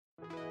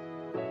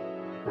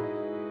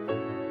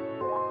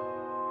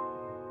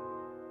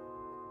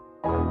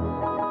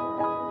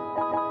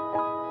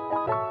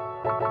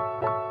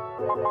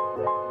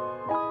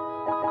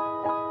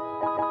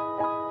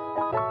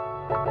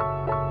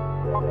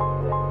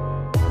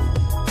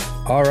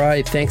All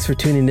right, thanks for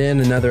tuning in.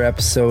 Another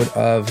episode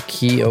of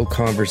Keto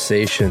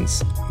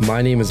Conversations.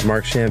 My name is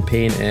Mark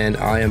Champagne, and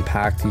I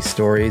unpack these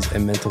stories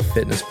and mental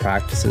fitness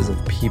practices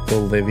of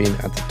people living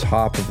at the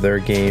top of their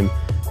game,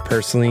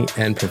 personally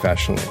and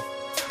professionally.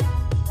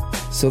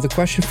 So the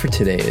question for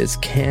today is,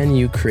 can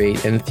you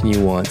create anything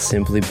you want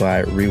simply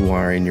by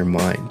rewiring your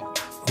mind?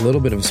 A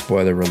little bit of a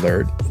spoiler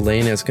alert,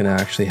 Lena is going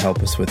to actually help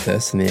us with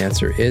this, and the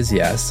answer is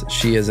yes.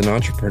 She is an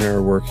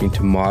entrepreneur working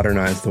to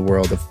modernize the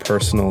world of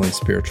personal and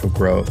spiritual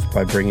growth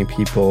by bringing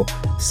people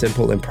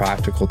simple and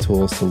practical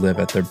tools to live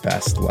at their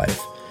best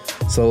life.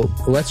 So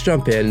let's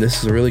jump in. This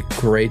is a really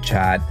great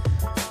chat.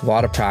 A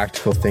lot of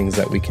practical things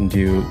that we can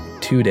do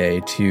today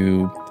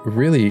to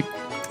really,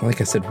 like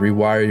I said,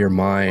 rewire your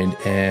mind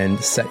and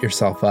set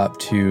yourself up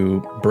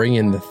to bring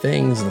in the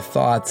things, the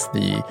thoughts,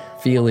 the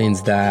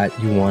feelings that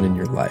you want in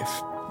your life.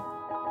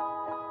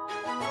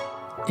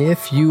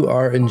 If you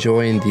are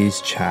enjoying these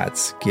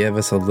chats, give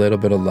us a little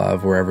bit of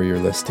love wherever you're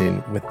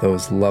listening with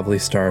those lovely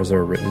stars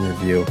or a written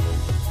review.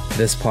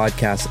 This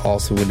podcast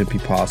also wouldn't be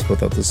possible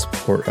without the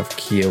support of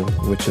Keto,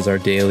 which is our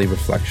daily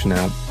reflection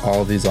app.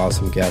 All of these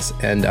awesome guests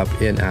end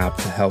up in-app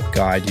to help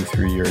guide you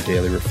through your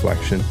daily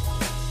reflection.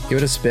 Give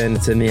it a spin.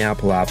 It's in the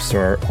Apple App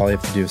Store. All you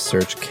have to do is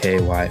search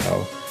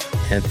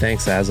KYO. And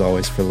thanks as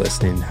always for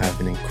listening.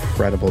 Have an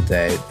incredible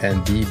day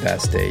and the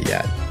best day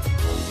yet.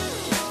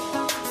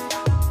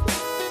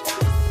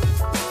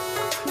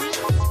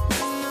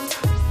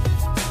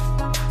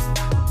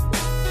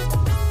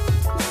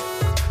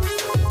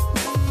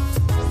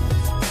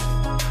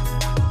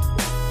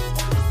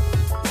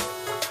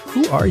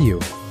 Who are you?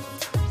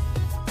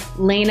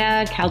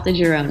 Lena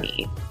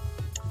Caltagirone.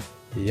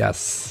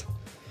 Yes.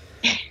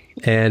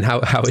 And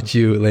how would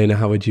you, Lena,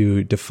 how would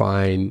you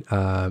define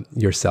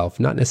yourself?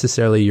 Not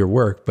necessarily your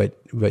work, but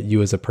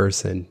you as a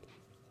person.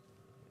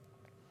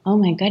 Oh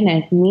my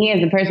goodness, me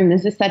as a person.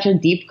 This is such a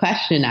deep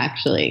question,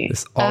 actually.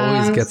 This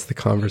always gets the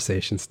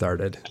conversation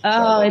started.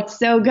 Oh, it's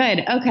so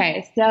good.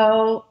 Okay,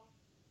 so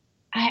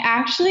I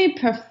actually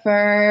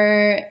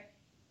prefer,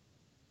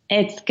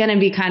 it's going to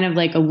be kind of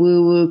like a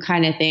woo-woo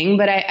kind of thing,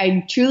 but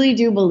I truly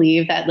do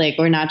believe that like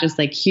we're not just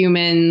like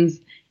humans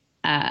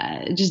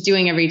just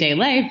doing everyday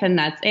life and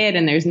that's it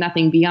and there's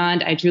nothing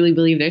beyond. I truly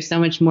believe there's so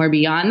much more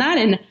beyond that,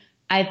 and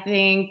I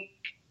think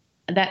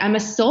that I'm a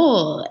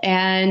soul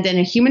and in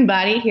a human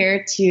body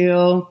here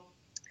to,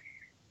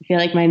 I feel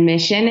like my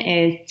mission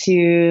is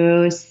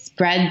to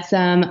spread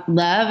some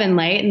love and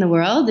light in the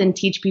world and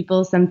teach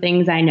people some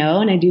things I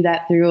know, and I do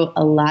that through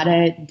a lot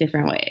of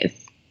different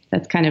ways.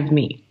 That's kind of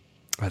me.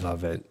 I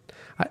love it.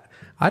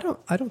 I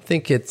don't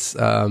think it's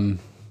woo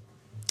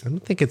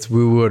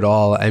woo at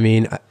all. I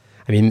mean,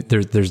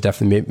 there's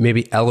definitely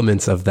maybe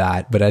elements of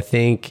that, but I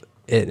think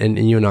and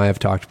you and I have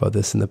talked about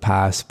this in the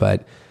past,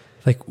 but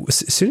like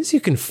as soon as you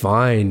can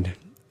find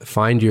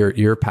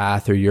your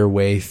path or your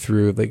way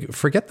through, like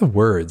forget the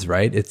words,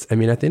 right? At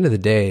the end of the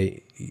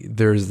day,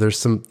 there's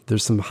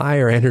some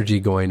higher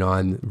energy going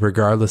on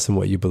regardless of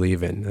what you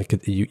believe in.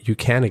 Like you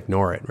can't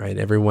ignore it, right?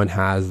 Everyone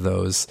has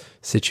those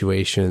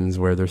situations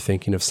where they're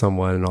thinking of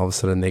someone and all of a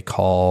sudden they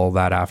call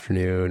that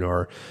afternoon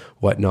or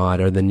whatnot,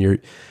 or then you're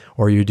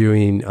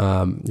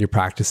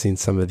practicing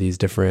some of these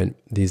different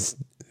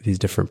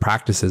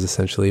practices,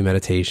 essentially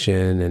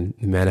meditation and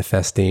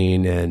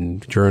manifesting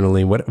and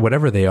journaling,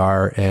 whatever they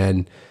are.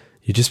 And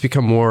you just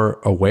become more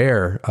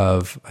aware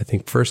of, I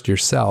think, first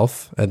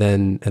yourself and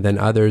then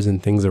others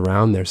and things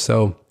around there.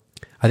 So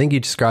I think you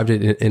described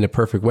it in a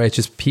perfect way. It's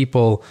just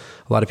a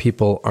lot of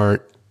people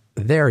aren't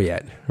there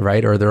yet,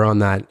 right? Or they're on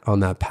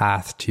that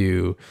path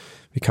to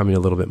becoming a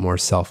little bit more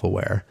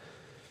self-aware.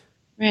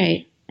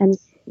 Right. And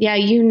yeah,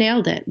 you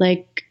nailed it.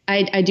 Like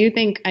I do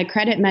think I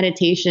credit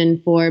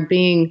meditation for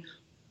being,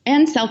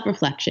 and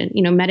self-reflection,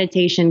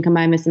 meditation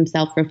combined with some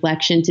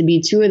self-reflection to be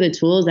two of the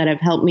tools that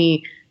have helped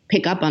me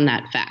pick up on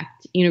that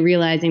fact,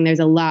 realizing there's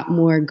a lot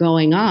more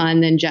going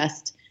on than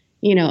just,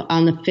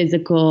 on the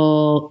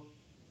physical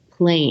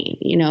plane,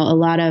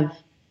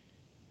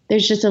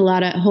 there's just a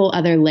lot of whole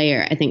other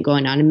layer, I think,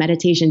 going on. And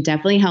meditation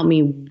definitely helped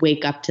me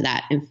wake up to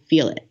that and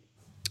feel it.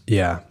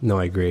 Yeah, no,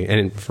 I agree.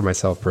 And for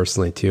myself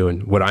personally too.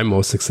 And what I'm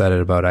most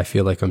excited about, I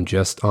feel like I'm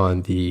just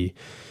on the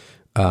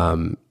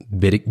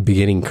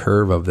beginning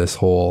curve of this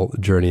whole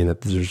journey, and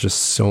that there's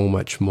just so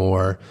much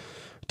more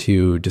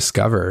to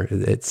discover.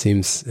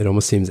 It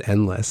almost seems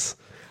endless.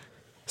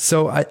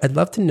 So I'd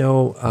love to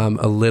know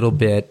a little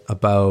bit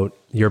about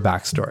your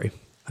backstory.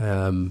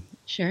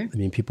 Sure.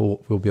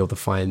 People will be able to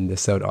find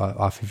this out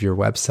off of your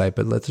website,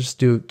 but let's just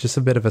do just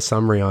a bit of a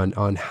summary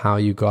on how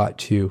you got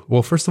to,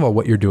 well, first of all,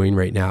 what you're doing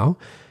right now,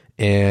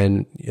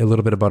 and a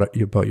little bit about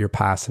your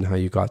past and how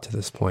you got to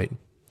this point.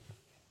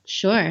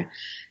 Sure.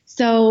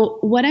 So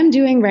what I'm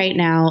doing right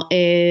now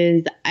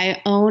is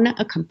I own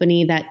a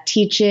company that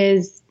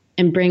teaches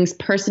and brings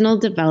personal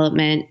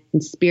development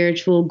and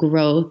spiritual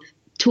growth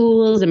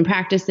tools and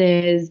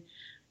practices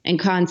and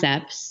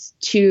concepts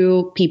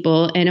to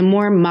people in a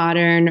more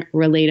modern,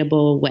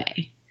 relatable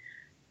way.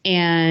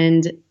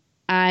 And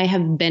I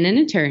have been an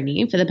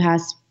attorney for the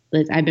past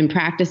I've been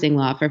practicing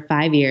law for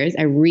 5 years.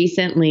 I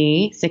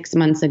recently, 6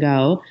 months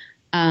ago,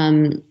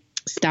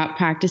 stopped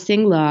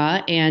practicing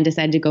law and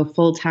decided to go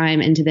full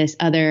time into this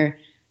other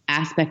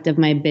aspect of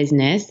my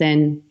business.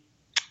 And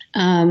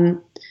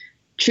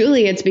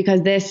truly, it's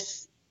because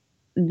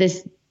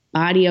this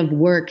body of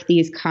work,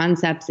 these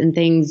concepts and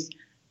things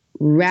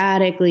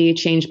radically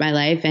changed my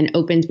life and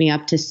opened me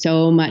up to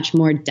so much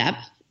more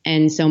depth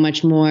and so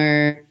much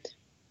more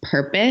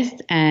purpose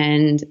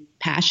and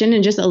passion,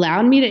 and just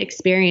allowed me to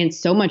experience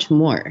so much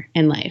more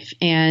in life.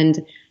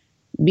 And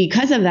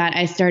because of that,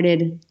 I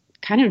started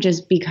kind of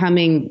just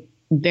becoming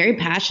very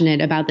passionate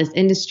about this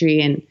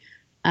industry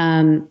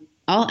and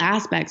all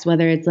aspects,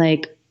 whether it's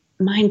like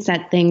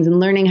mindset things and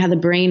learning how the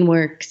brain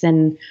works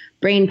and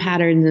brain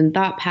patterns and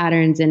thought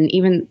patterns and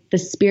even the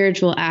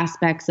spiritual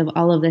aspects of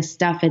all of this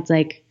stuff. It's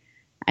like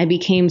I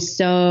became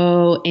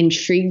so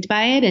intrigued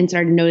by it and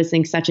started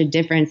noticing such a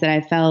difference that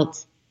I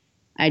felt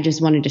I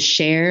just wanted to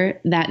share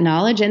that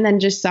knowledge, and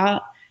then just saw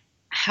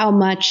how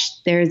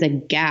much there's a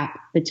gap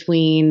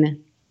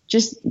between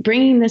just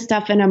bringing this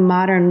stuff in a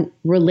modern,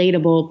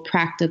 relatable,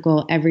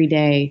 practical,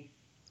 everyday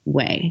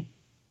way.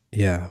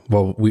 Yeah.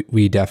 Well,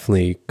 we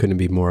definitely couldn't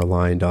be more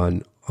aligned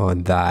on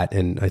that.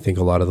 And I think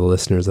a lot of the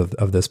listeners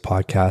of this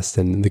podcast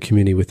and the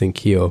community within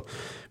Keo,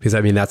 because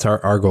I mean, that's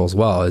our goal as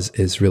well,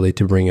 is really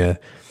to bring an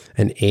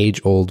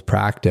age-old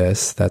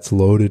practice that's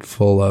loaded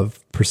full of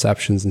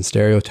perceptions and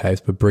stereotypes,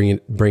 but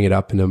bring it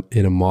up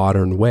in a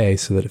modern way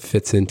so that it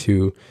fits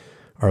into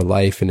our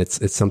life. And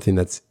it's something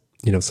that's,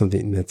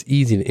 something that's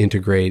easy to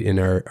integrate in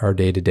our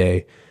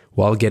day-to-day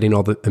while getting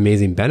all the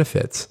amazing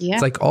benefits. Yeah.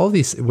 It's like all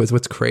these,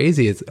 what's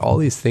crazy is all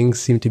these things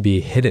seem to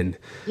be hidden.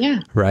 Yeah.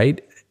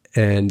 Right.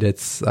 And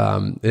it's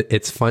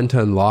fun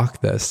to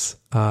unlock these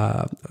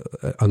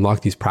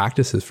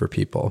practices for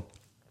people.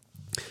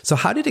 So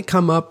how did it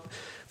come up?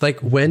 Like,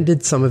 when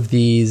did some of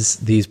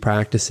these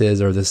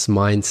practices or this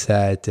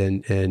mindset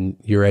and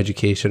your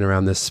education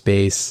around this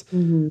space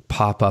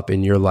pop up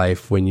in your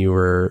life when you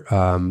were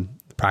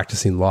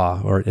practicing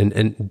law,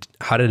 and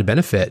how did it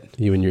benefit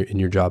you in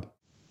your job?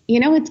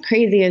 What's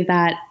crazy is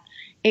that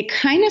it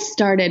kind of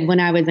started when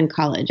I was in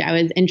college. I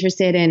was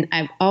interested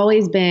I've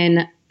always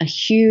been a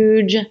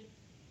huge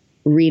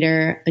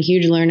reader, a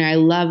huge learner. I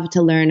love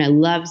to learn. I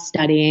love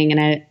studying,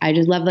 and I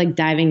just love like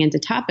diving into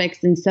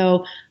topics. And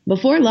so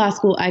before law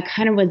school, I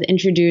kind of was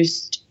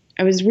introduced,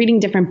 I was reading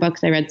different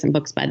books. I read some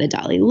books by the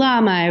Dalai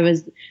Lama. I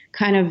was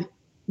kind of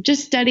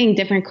just studying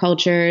different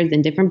cultures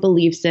and different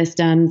belief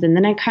systems. And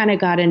then I kind of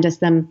got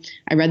into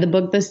I read the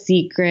book, The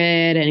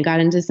Secret, and got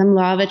into some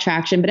law of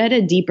attraction, but at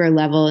a deeper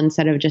level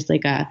instead of just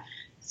like a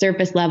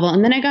surface level.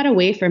 And then I got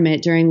away from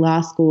it during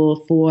law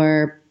school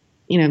for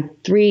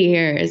 3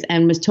 years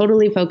and was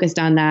totally focused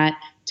on that,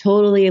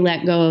 totally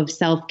let go of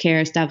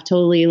self-care stuff,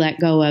 totally let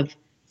go of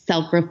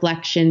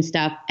self-reflection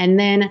stuff. And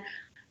then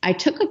I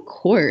took a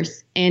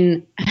course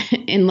in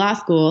law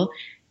school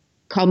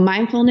called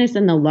Mindfulness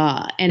in the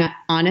Law. And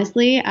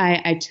honestly,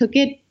 I took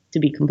it, to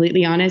be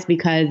completely honest,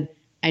 because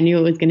I knew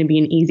it was going to be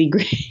an easy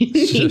group.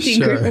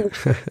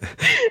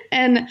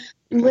 And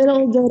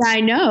little did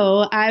I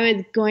know I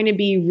was going to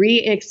be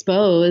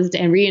re-exposed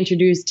and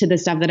reintroduced to the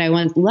stuff that I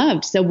once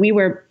loved. So we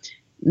were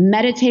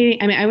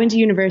meditating. I mean, I went to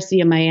University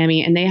of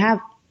Miami, and they have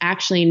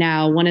actually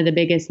now one of the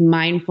biggest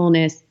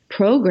mindfulness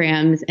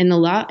programs in the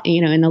law,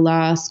 in the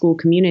law school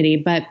community.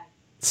 But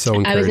so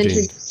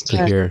encouraging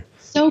to hear.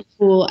 So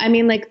cool. I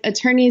mean, like,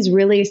 attorneys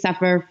really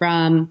suffer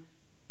from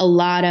a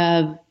lot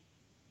of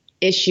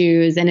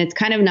issues, and it's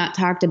kind of not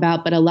talked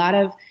about, but a lot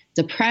of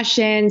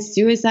depression,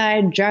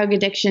 suicide, drug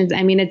addictions.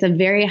 I mean, it's a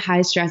very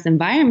high stress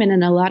environment,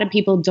 and a lot of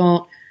people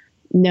don't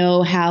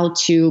know how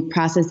to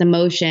process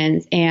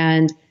emotions,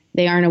 and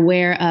they aren't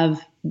aware of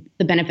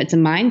the benefits of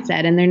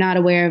mindset, and they're not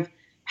aware of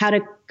how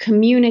to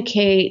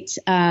communicate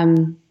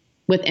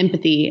with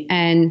empathy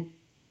and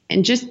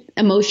just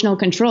emotional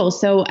control.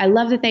 So I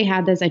love that they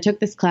had this. I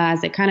took this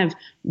class. It kind of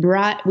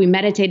we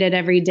meditated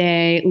every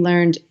day,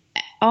 learned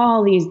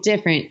all these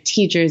different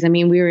teachers. I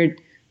mean, we were,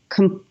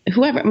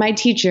 my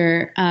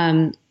teacher,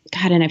 and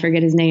I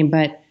forget his name,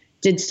 but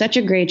did such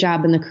a great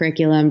job in the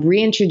curriculum,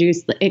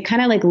 reintroduced, it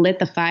kind of like lit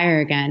the fire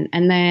again.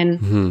 And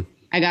then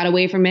I got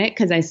away from it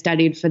because I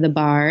studied for the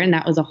bar, and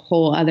that was a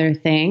whole other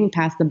thing,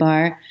 passed the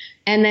bar.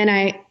 And then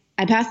I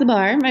passed the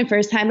bar my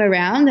first time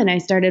around, and I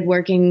started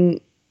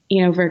working,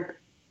 for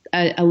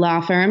a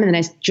law firm, and then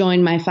I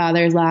joined my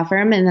father's law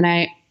firm. And then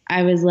I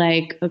was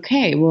like,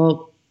 okay,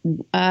 well,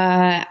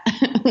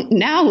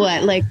 now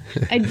what? Like,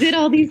 I did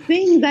all these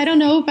things. I don't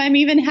know if I'm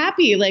even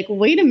happy. Like,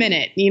 wait a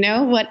minute,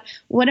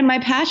 what am I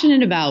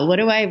passionate about? What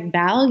do I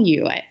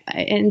value?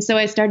 And so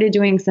I started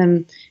doing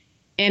some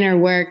inner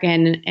work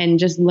and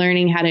just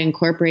learning how to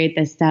incorporate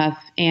this stuff.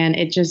 And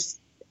it just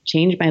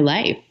changed my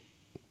life.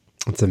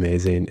 It's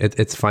amazing.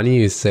 It's funny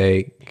you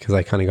say, because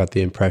I kind of got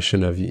the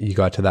impression of you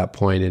got to that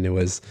point and it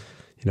was,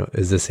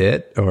 is this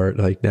it? Or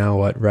like, now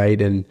what?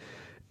 Right. And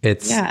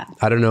it's,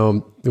 I don't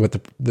know what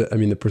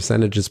the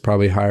percentage is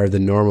probably higher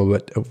than normal,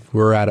 but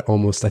we're at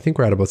I think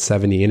we're at about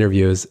 70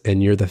 interviews,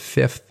 and you're the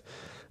fifth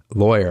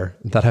lawyer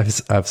that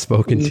I've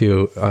spoken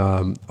to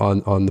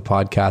on the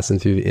podcast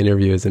and through the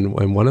interviews, and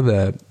one of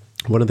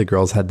the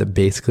girls had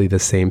basically the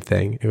same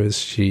thing. It was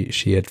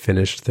she had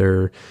finished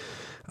their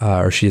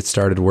or she had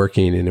started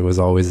working, and it was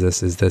always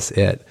this, is this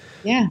it?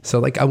 Yeah. So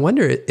like, I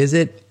wonder, is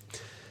it?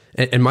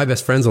 And my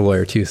best friend's a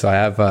lawyer too, so I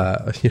have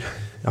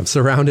I'm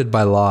surrounded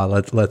by law.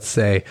 Let's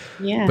say.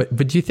 Yeah.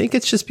 But do you think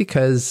it's just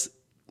because?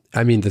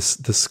 I mean, the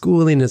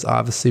schooling is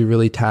obviously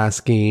really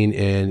tasking,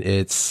 and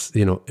it's,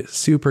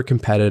 super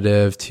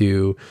competitive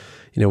to,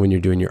 when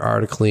you're doing your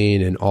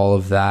articling and all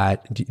of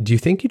that. Do you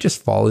think you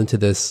just fall into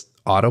this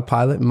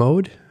autopilot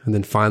mode, and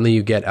then finally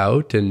you get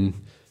out and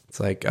it's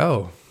like,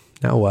 oh,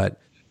 now what?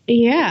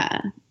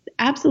 Yeah,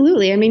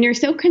 absolutely. I mean, you're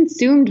so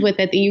consumed with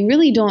it that you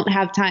really don't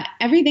have time.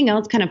 Everything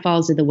else kind of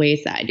falls to the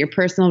wayside. Your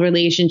personal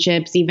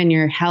relationships, even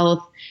your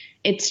health.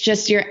 It's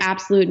just your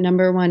absolute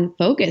number one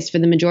focus for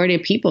the majority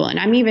of people. And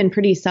I was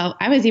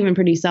even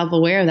pretty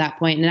self-aware of that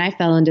point, and I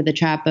fell into the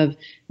trap of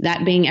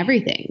that being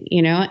everything,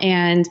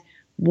 And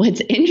what's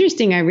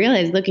interesting, I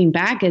realized looking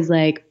back, is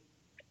like,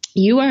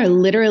 you are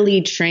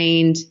literally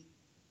trained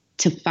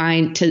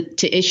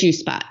to issue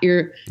spot.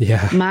 Your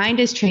mind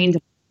is trained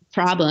to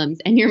problems,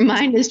 and your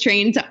mind is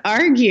trained to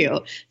argue.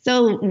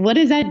 So what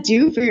does that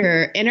do for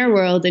your inner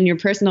world and your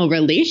personal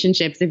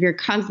relationships if you're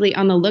constantly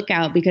on the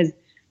lookout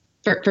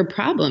for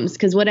problems?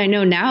 Because what I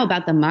know now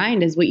about the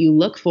mind is what you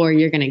look for,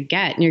 you're going to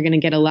get, and you're going to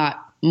get a lot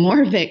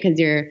more of it because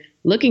you're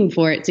looking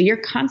for it. So you're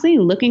constantly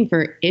looking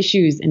for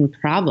issues and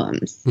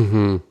problems.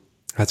 Mm-hmm.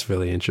 That's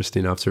really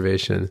interesting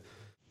observation.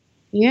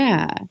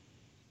 Yeah.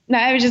 No,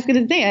 I was just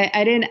going to say,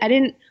 I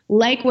didn't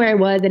like where I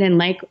was. I didn't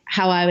like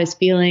how I was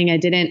feeling. I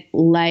didn't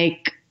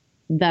like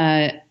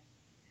the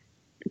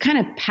kind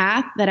of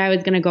path that I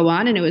was going to go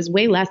on. And it was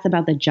way less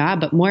about the job,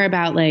 but more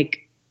about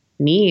like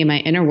me, my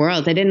inner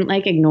world. I didn't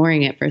like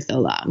ignoring it for so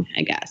long,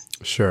 I guess.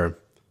 Sure.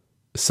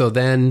 So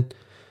then,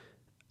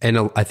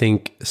 and I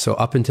think, so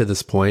up until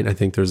this point, I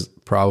think there's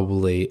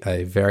probably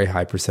a very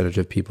high percentage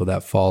of people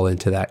that fall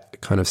into that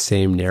kind of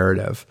same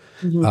narrative,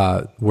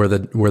 where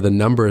the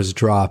numbers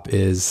drop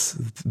is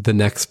the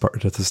next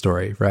part of the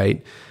story,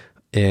 right?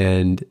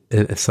 And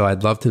so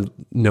I'd love to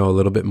know a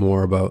little bit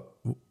more about,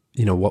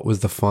 what was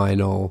the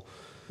final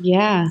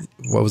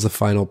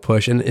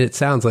push? And it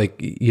sounds like,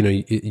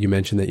 you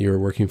mentioned that you were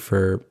working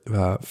for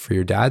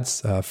your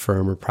dad's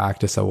firm or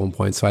practice at one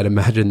point. So I'd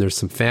imagine there's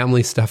some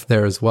family stuff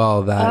there as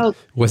well that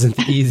wasn't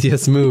the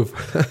easiest move.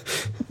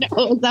 No,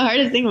 it was the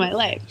hardest thing in my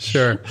life.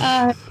 Sure.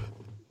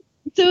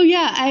 So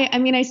yeah,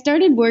 I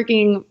started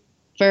working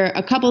for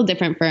a couple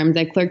different firms.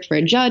 I clerked for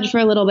a judge for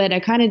a little bit. I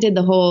kind of did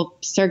the whole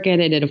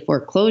circuit. I did a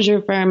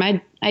foreclosure firm.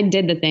 I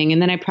did the thing.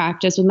 And then I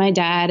practiced with my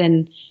dad,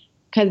 and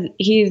because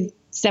he's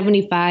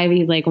 75,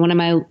 he's like one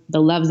of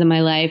the loves of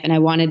my life, and I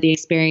wanted the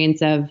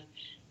experience of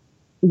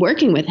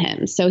working with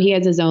him. So he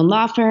has his own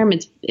law firm.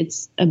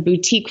 It's a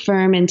boutique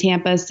firm in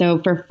Tampa. So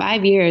for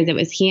 5 years, it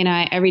was he and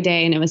I every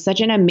day, and it was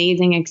such an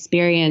amazing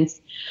experience.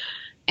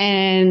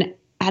 And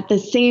at the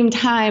same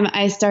time,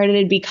 I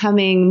started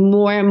becoming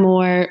more and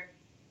more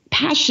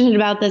passionate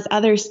about this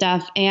other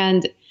stuff.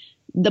 And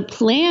the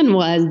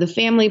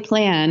family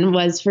plan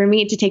was for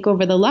me to take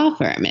over the law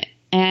firm.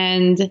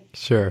 And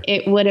sure,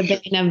 it would have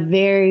been a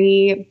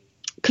very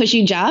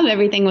cushy job.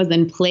 Everything was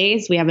in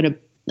place. We have an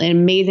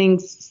amazing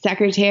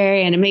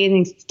secretary, an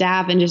amazing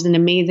staff, and just an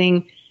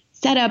amazing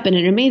setup and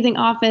an amazing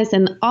office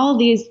and all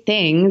these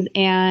things.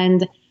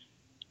 And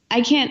I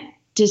can't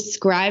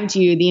describe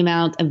to you the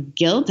amount of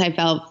guilt I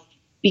felt,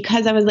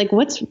 because I was like,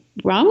 what's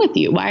wrong with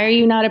you? Why are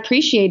you not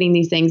appreciating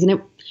these things?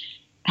 And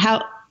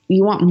how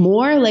you want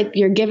more? Like,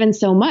 you're given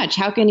so much.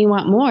 How can you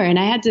want more? And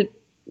I had to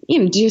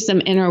do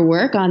some inner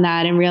work on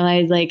that and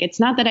realize, like, it's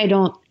not that I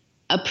don't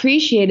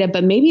appreciate it,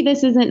 but maybe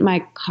this isn't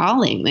my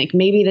calling. Like,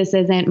 maybe this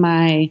isn't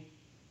my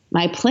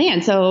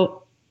plan.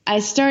 So I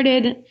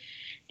started,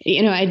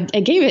 I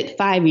gave it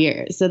 5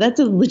 years. So that's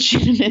a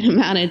legitimate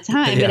amount of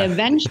time. Yeah. But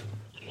eventually,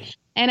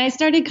 and I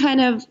started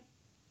kind of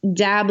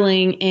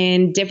dabbling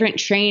in different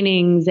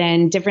trainings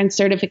and different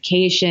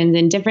certifications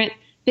and different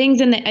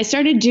things. And I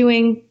started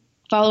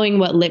following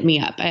what lit me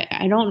up.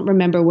 I don't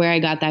remember where I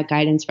got that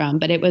guidance from,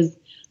 but it was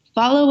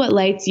follow what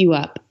lights you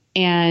up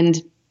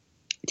and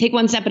take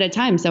one step at a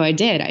time. So I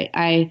did.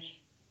 I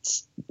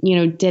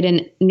did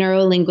a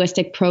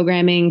neuro-linguistic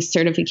programming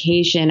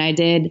certification.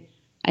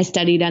 I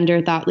studied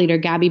under thought leader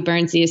Gabby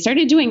Bernstein. I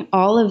started doing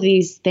all of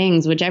these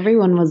things, which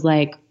everyone was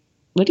like,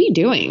 what are you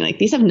doing? Like,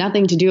 these have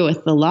nothing to do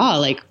with the law.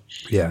 Like,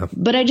 yeah.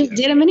 But I just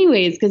did them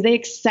anyways because they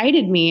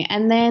excited me.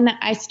 And then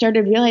I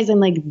started realizing,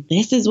 like,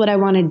 this is what I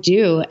want to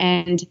do.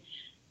 And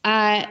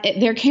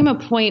there came a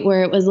point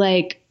where it was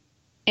like,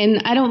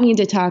 and I don't mean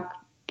to talk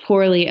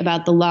poorly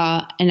about the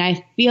law. And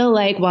I feel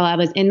like while I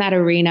was in that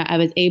arena, I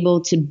was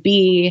able to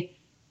be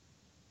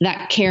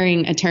that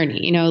caring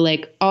attorney,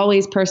 like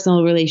always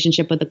personal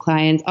relationship with the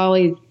clients,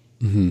 always.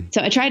 Mm-hmm.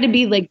 So I tried to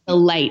be like the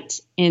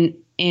light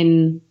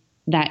in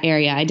that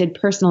area. I did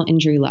personal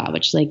injury law,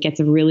 which like gets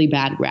a really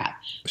bad rap,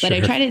 but sure. I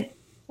tried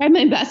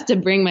my best to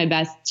bring my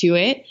best to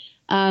it.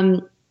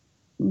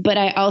 But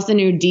I also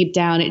knew deep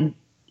down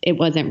it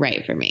wasn't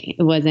right for me.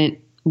 It wasn't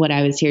what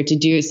I was here to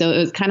do. So it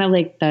was kind of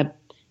like the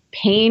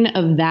pain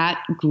of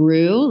that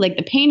grew, like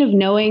the pain of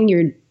knowing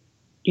you're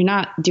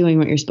not doing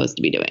what you're supposed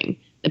to be doing.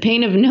 The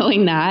pain of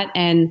knowing that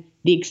and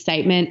the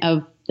excitement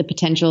of the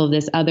potential of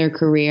this other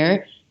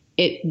career,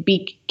 it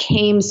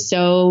became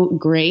so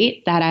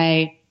great that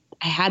I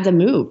had to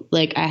move.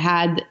 Like I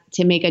had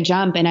to make a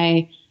jump.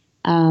 And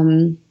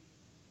I'm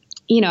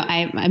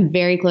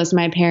very close to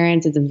my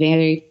parents. It's a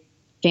very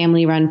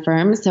family run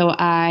firm. So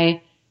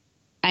I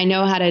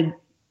know how to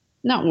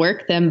not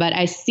work them, but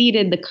I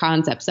seeded the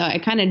concept. So I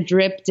kind of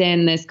dripped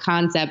in this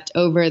concept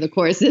over the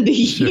course of the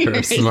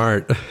years. Sure,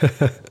 smart.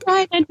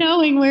 Kind of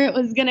knowing where it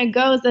was going to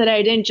go so that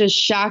I didn't just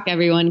shock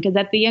everyone. Because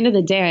at the end of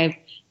the day, I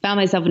found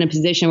myself in a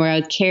position where I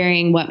was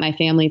caring what my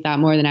family thought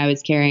more than I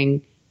was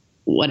caring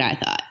what I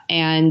thought.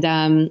 And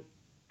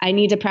I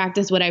need to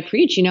practice what I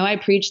preach. I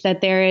preach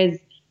that there is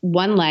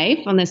one life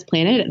on this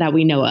planet that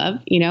we know of,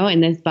 in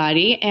this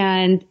body.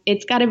 And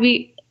it's got to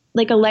be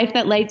like a life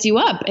that lights you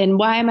up. And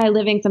why am I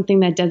living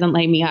something that doesn't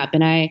light me up?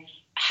 And I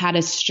have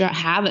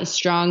a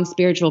strong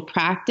spiritual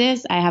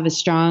practice. I have a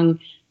strong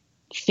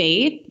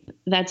faith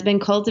that's been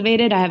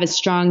cultivated. I have a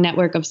strong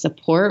network of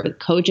support with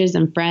coaches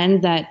and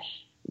friends that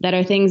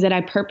are things that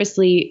I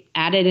purposely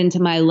added into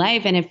my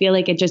life. And I feel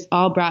like it just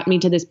all brought me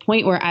to this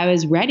point where I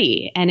was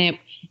ready, and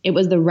it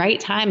was the right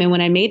time. And when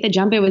I made the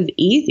jump, it was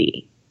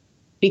easy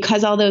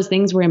because all those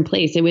things were in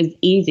place. It was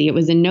easy. It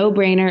was a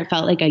no-brainer. It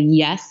felt like a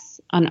yes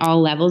on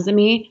all levels of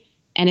me.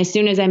 And as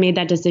soon as I made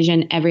that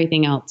decision,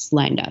 everything else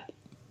lined up.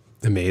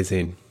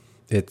 Amazing.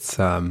 It's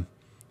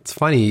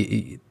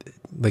funny.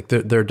 Like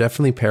there are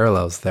definitely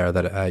parallels there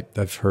that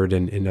I've heard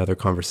in other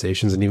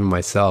conversations, and even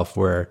myself,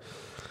 where,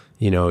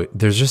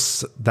 there's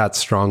just that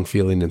strong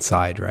feeling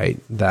inside, right?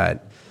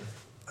 That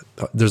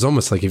there's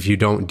almost like if you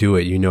don't do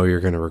it, you're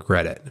going to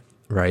regret it.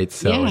 Right.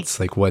 So It's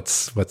like,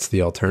 what's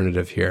the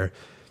alternative here?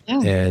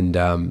 Yeah.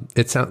 And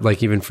it sounds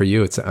like even for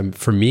you,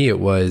 for me, it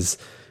was,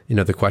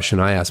 the question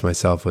I asked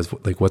myself was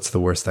like, what's the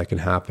worst that can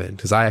happen?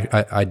 Because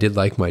I did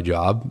like my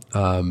job.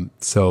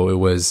 So it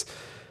was,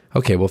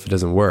 okay, well, if it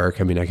doesn't work,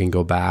 I mean, I can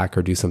go back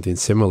or do something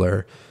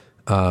similar,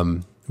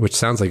 which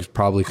sounds like it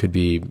probably could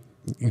be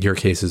your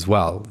case as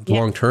well.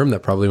 Yeah. Long term,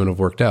 that probably wouldn't have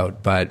worked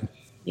out, but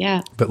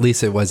at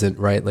least it wasn't,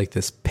 right, like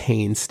this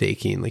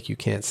painstaking, like you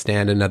can't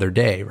stand another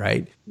day,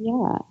 right?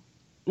 Yeah.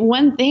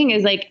 One thing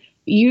is like,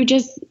 you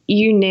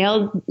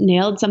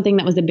nailed something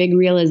that was a big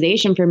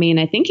realization for me. And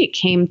I think it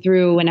came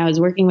through when I was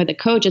working with a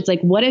coach. It's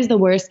like, what is the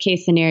worst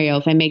case scenario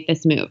if I make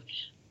this move?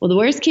 Well, the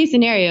worst case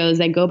scenario is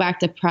I go back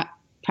to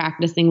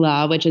practicing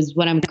law, which is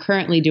what I'm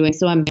currently doing.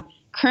 So I'm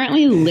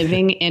currently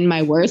living in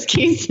my worst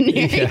case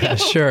scenario. Yeah,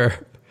 sure.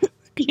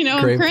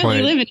 I'm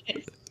currently living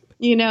it,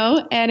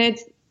 and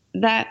it's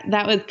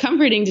that was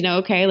comforting to know,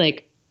 okay,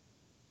 like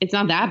it's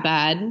not that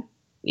bad.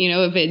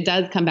 If it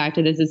does come back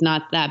to this, it's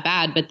not that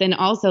bad. But then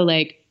also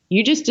like,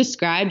 you just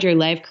described your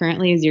life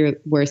currently as your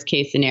worst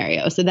case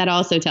scenario. So that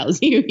also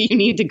tells you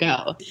need to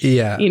go.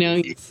 Yeah.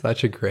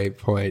 Such a great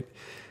point.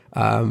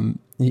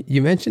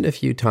 You mentioned a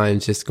few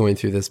times just going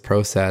through this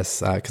process,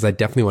 because I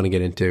definitely want to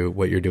get into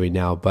what you're doing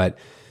now, but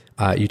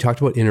you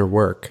talked about inner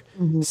work.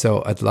 Mm-hmm.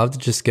 So I'd love to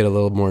just get a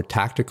little more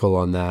tactical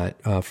on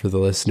that for the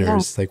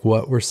listeners. Yeah. Like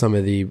what were some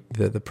of the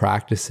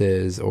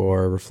practices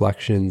or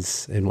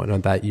reflections and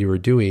whatnot that you were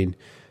doing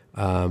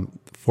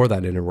for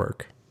that inner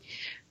work?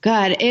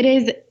 God, it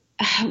is...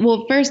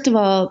 Well, first of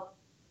all,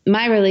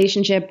 my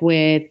relationship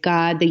with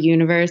God, the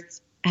universe,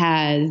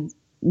 has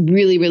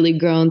really, really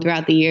grown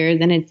throughout the years.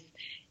 And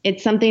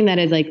it's something that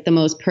is like the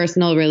most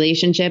personal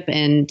relationship.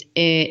 And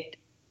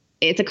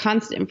it's a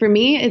constant, for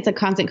me, it's a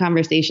constant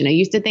conversation. I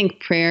used to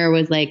think prayer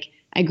was like,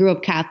 I grew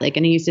up Catholic,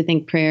 and I used to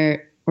think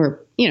prayer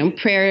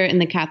in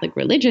the Catholic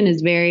religion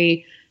is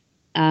very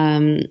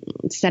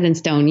set in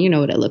stone. You know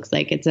what it looks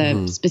like. It's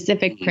a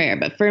specific prayer.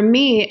 But for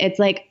me, it's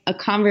like a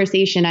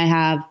conversation I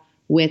have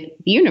with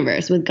the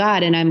universe, with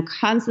God. And I'm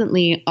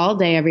constantly all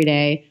day, every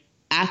day,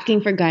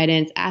 asking for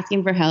guidance,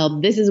 asking for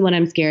help. This is what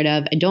I'm scared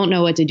of. I don't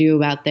know what to do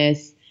about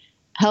this.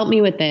 Help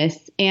me with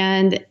this.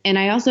 And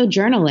I also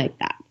journal like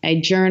that.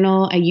 I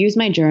use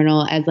my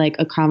journal as like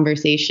a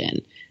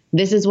conversation.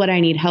 This is what I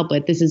need help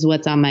with. This is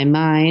what's on my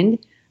mind.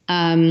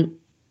 I'm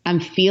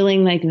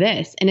feeling like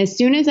this. And as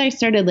soon as I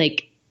started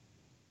like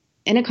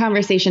in a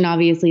conversation,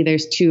 obviously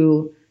there's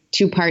two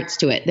parts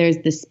to it. There's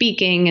the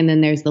speaking and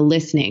then there's the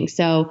listening.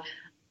 So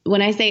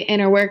when I say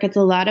inner work, it's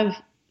a lot of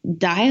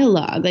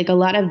dialogue, like a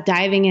lot of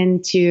diving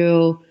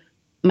into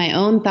my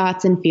own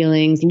thoughts and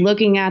feelings,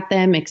 looking at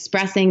them,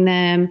 expressing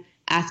them,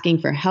 asking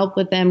for help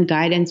with them,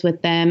 guidance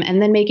with them,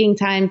 and then making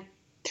time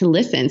to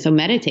listen. So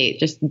meditate,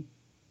 just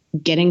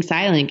getting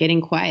silent, getting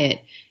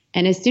quiet.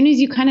 And as soon as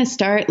you kind of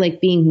start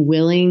like being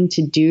willing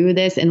to do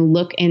this and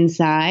look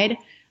inside,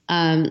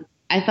 I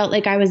felt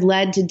like I was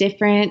led to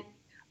different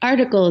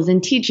articles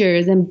and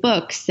teachers and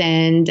books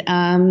and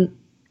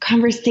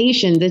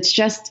conversations.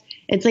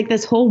 It's like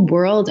this whole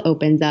world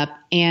opens up,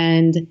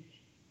 and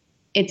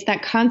it's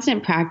that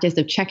constant practice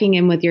of checking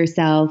in with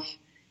yourself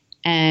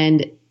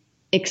and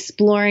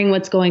exploring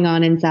what's going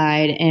on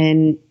inside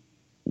and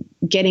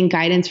getting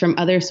guidance from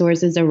other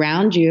sources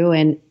around you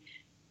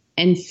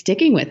and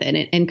sticking with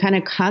it and kind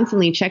of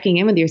constantly checking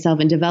in with yourself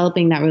and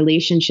developing that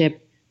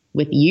relationship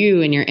with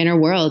you and your inner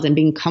world and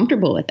being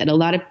comfortable with it.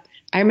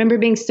 I remember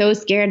being so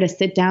scared to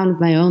sit down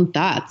with my own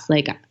thoughts.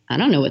 Like, I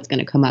don't know what's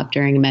going to come up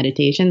during a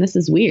meditation. This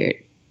is weird,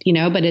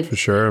 but it's for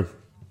sure.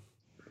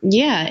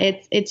 Yeah.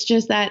 It's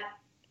just that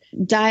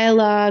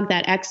dialogue,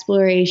 that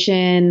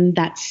exploration,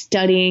 that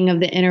studying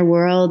of the inner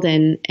world.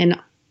 And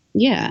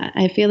yeah,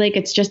 I feel like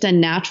it's just a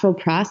natural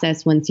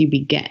process once you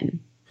begin.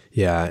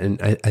 Yeah.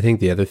 And I think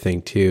the other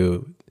thing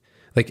too,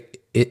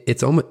 like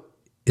it's almost,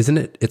 isn't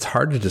it? It's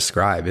hard to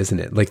describe, isn't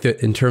it? Like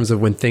in terms of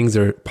when things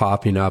are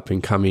popping up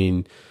and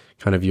coming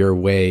kind of your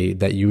way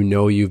that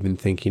you've been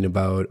thinking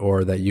about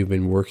or that you've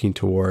been working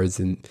towards,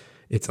 and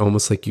it's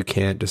almost like you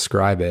can't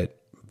describe it,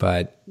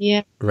 but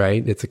yeah,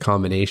 right? It's a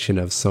combination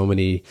of so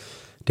many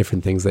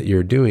different things that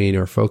you're doing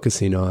or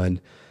focusing on.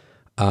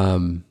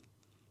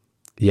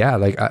 Yeah,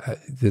 like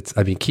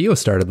Keo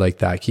started like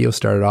that. Keo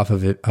started off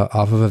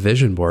of a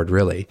vision board,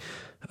 really,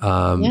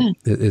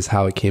 is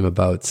how it came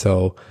about.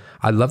 So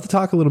I'd love to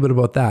talk a little bit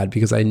about that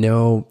because I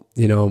know,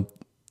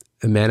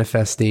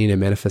 manifesting and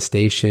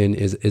manifestation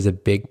is a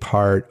big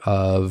part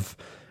of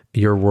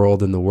your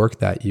world and the work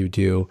that you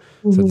do.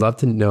 Mm-hmm. So I'd love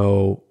to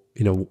know,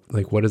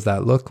 like what does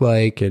that look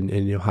like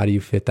and how do you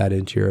fit that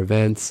into your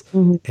events?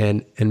 Mm-hmm.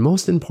 And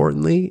most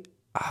importantly,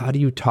 how do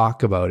you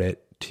talk about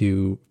it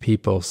to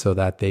people so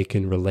that they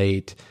can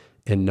relate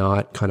and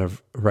not kind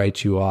of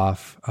write you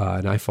off?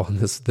 And I fall in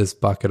this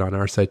bucket on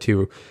our side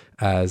too,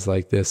 as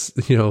like this,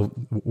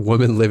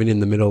 woman living in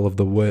the middle of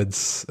the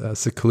woods,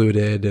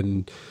 secluded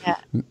and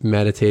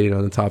meditating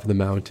on the top of the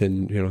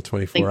mountain,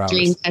 24 like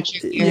hours.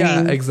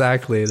 Yeah,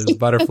 exactly. There's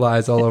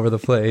butterflies all over the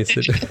place.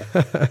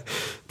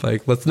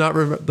 Like, let's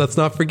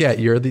not forget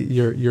you're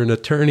an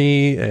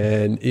attorney,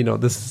 and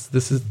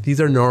these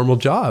are normal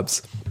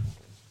jobs.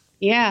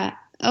 Yeah.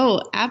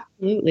 Oh,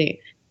 absolutely.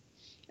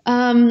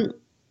 So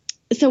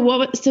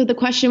the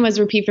question was,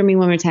 repeat for me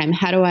one more time.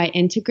 How do I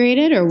integrate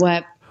it or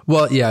what?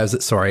 Well, yeah, it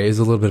was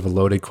a little bit of a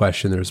loaded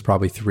question. There's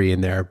probably 3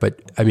 in there,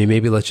 but I mean,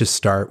 maybe let's just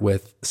start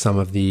with some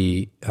of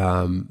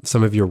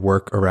your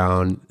work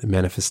around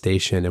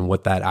manifestation and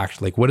what that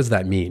actually, like, what does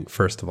that mean?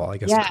 First of all, I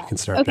guess we can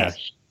start there.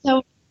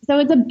 So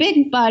it's a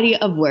big body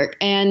of work.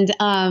 And,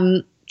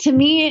 to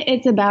me,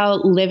 it's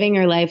about living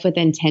your life with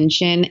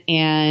intention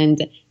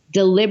and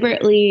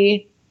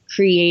deliberately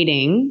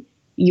creating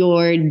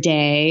your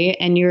day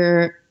and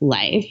your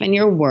life and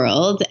your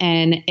world.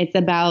 And it's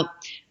about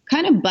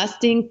kind of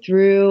busting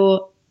through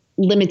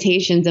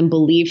limitations and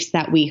beliefs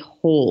that we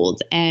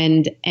hold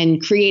and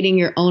creating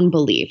your own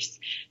beliefs.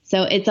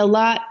 So it's a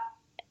lot.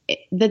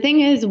 The thing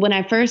is, when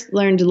I first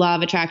learned law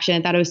of attraction,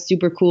 I thought it was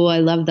super cool. I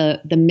love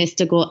the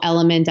mystical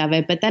element of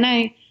it. But then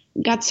I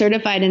got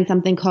certified in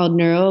something called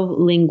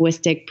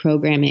neuro-linguistic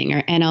programming,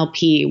 or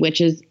NLP, which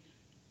is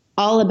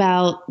all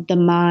about the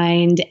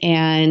mind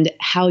and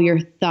how your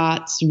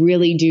thoughts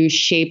really do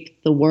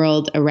shape the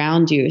world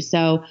around you.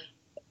 So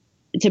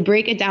to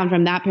break it down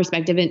from that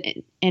perspective,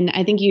 and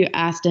I think you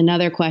asked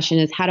another question,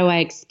 is how do I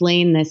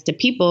explain this to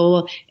people?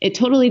 Well, it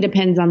totally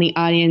depends on the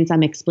audience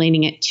I'm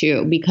explaining it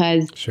to,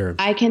 because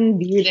I can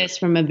view this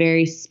from a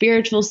very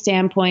spiritual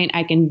standpoint.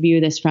 I can view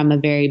this from a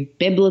very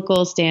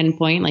biblical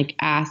standpoint, like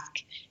ask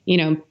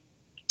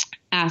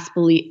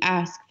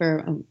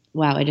for,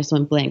 wow, I just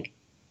went blank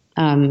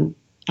on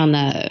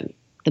the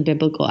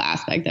biblical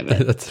aspect of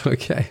it. That's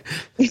okay.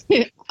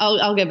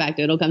 I'll get back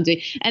to it. It'll come to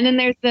me. And then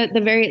there's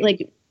the very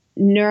like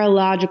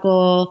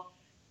neurological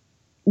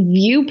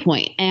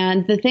viewpoint.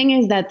 And the thing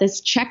is that this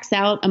checks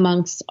out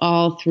amongst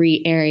all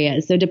 3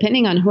 areas. So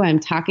depending on who I'm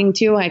talking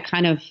to, I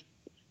kind of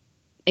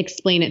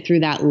explain it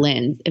through that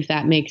lens, if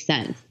that makes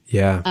sense.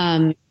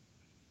 Yeah.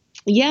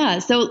 Yeah.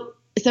 So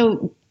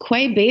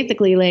quite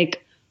basically,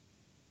 like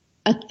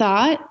a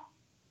thought,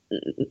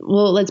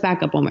 well, let's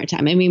back up one more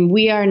time. I mean,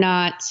 we are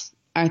not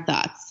our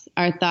thoughts.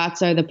 Our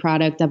thoughts are the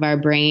product of our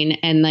brain.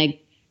 And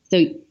like,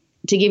 so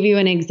to give you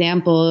an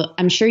example,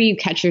 I'm sure you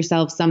catch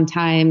yourself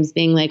sometimes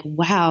being like,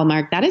 wow,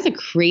 Mark, that is a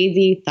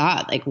crazy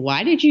thought. Like,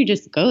 why did you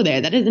just go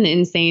there? That is an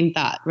insane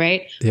thought,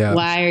 right? Yeah.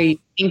 Why are you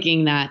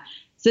thinking that?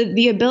 So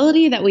the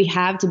ability that we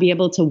have to be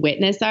able to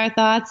witness our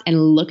thoughts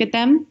and look at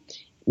them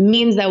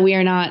means that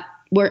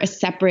we're a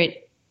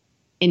separate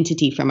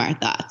entity from our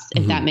thoughts,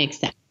 if that makes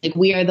sense. Like,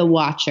 we are the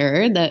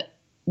watcher,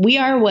 we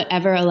are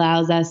whatever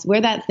allows us. We're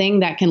that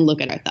thing that can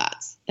look at our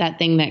thoughts, that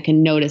thing that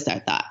can notice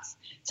our thoughts.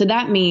 So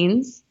that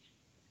means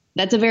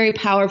that's a very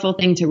powerful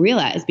thing to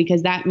realize,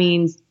 because that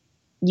means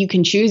you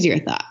can choose your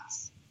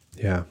thoughts.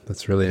 Yeah,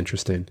 that's really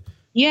interesting.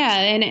 Yeah.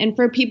 And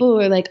for people who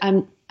are like,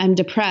 I'm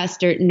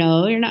depressed, or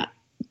no, you're not,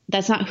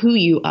 that's not who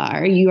you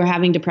are. You are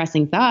having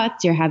depressing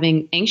thoughts. You're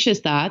having anxious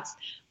thoughts.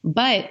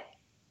 But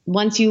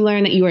once you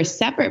learn that you are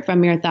separate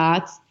from your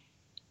thoughts,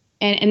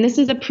 and this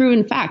is a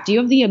proven fact, you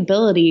have the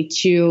ability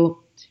to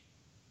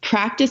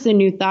practice a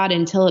new thought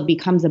until it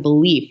becomes a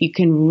belief. You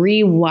can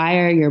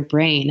rewire your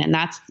brain. And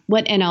that's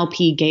what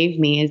NLP gave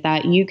me, is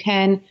that you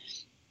can,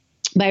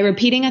 by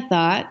repeating a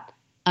thought,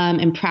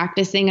 and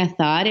practicing a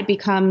thought, it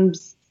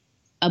becomes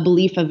a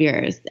belief of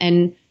yours.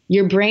 And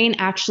your brain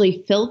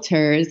actually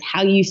filters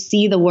how you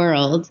see the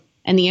world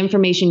and the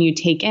information you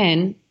take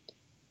in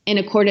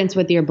accordance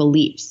with your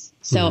beliefs.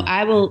 So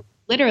I will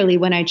literally,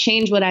 when I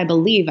change what I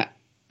believe,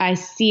 I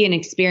see and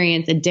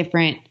experience a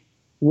different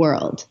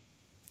world.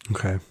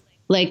 Okay.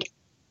 Like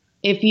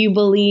if you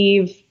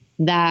believe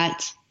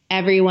that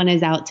everyone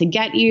is out to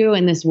get you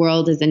and this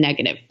world is a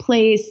negative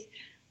place,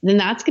 then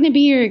that's going to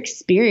be your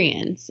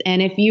experience.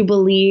 And if you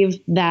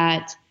believe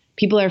that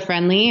people are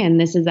friendly and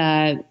this is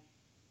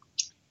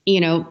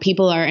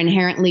people are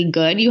inherently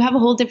good, you have a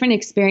whole different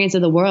experience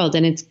of the world.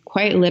 And it's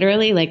quite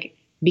literally like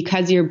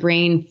because your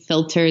brain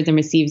filters and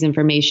receives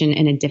information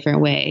in a different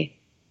way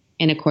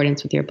in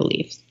accordance with your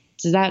beliefs.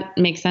 Does that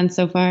make sense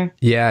so far?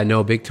 Yeah,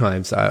 no, big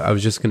times. I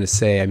was just going to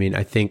say, I mean,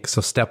 I think,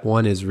 so step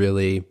one is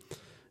really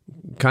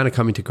kind of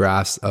coming to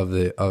grasp of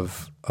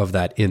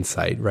that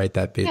insight, right?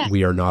 That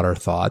we are not our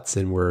thoughts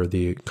and we're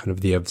the kind of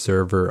the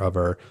observer of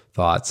our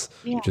thoughts,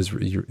 which is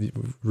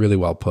really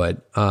well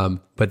put.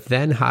 But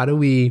then how do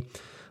we,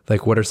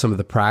 like, what are some of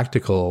the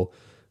practical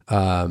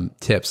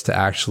tips to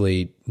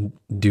actually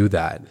do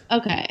that?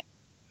 Okay,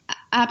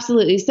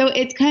 absolutely. So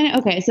it's kind of,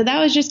 okay. So that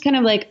was just kind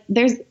of like,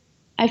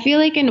 I feel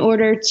like in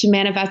order to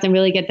manifest and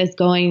really get this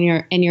going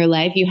in your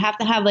life, you have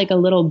to have like a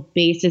little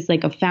basis,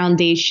 like a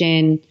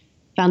foundational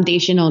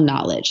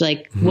knowledge.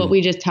 Like what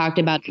we just talked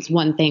about is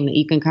one thing that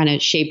you can kind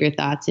of shape your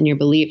thoughts and your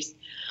beliefs.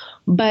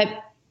 But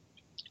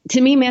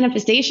to me,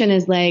 manifestation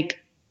is like,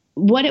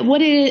 what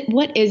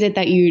is it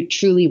that you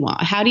truly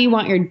want? How do you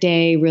want your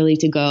day really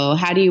to go?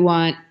 How do you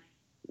want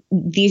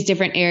these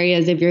different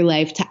areas of your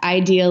life to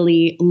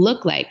ideally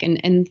look like?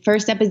 And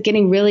first step is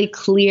getting really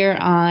clear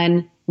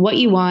on what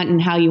you want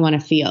and how you want to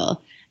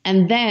feel.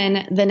 And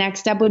then the next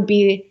step would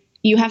be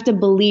you have to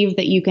believe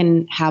that you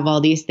can have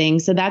all these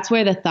things. So that's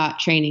where the thought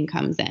training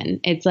comes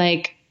in. It's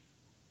like,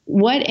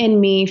 what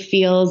in me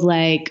feels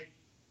like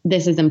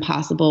this is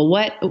impossible?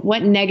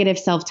 What negative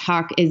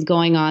self-talk is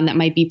going on that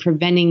might be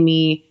preventing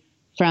me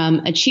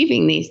from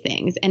achieving these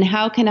things? And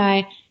how can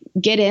I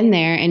get in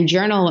there and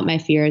journal what my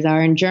fears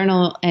are and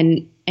journal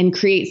and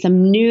create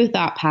some new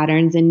thought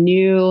patterns and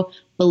new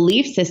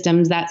belief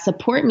systems that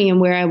support me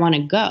and where I want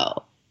to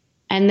go?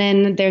 And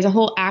then there's a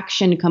whole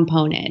action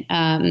component,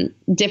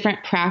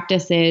 different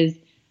practices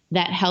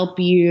that help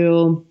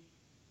you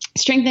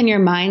strengthen your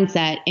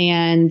mindset.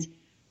 And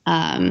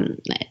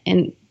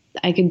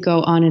I could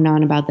go on and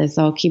on about this,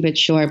 so I'll keep it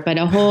short, but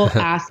a whole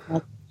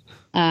aspect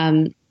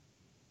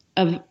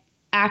of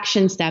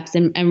action steps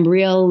and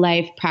real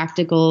life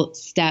practical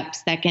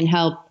steps that can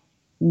help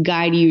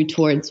guide you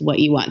towards what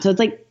you want. So it's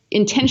like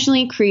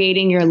intentionally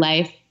creating your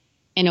life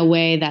in a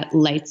way that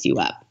lights you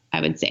up,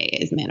 I would say,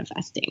 is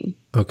manifesting.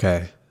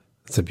 Okay.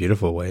 That's a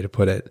beautiful way to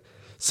put it.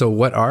 So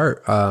what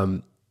are,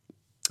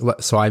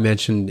 so I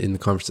mentioned in the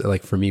conversation,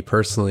 like for me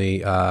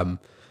personally,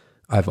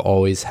 I've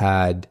always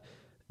had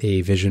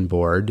a vision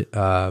board,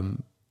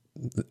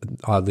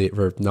 oddly,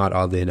 or not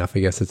oddly enough, I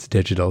guess it's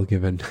digital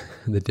given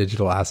the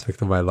digital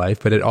aspect of my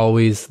life, but it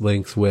always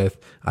links with,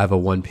 I have a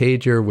one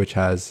pager, which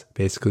has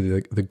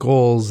basically the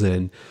goals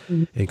and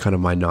kind of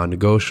my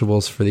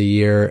non-negotiables for the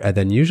year. And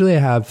then usually I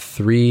have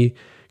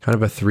kind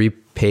of a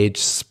 3-page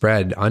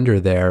spread under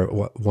there.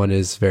 One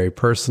is very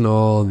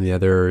personal and the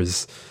other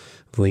is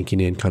linking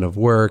in kind of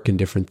work and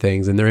different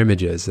things and their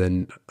images.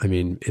 And I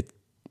mean,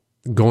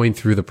 going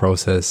through the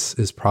process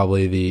is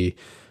probably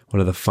one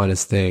of the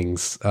funnest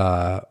things,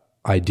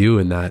 I do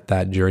in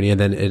that journey. And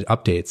then it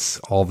updates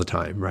all the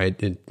time, right?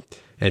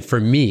 And for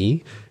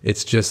me,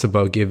 it's just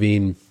about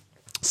giving,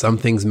 some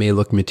things may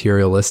look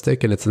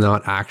materialistic and it's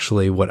not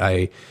actually what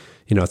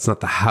it's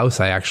not the house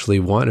I actually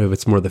want.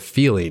 It's more the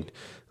feeling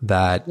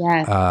that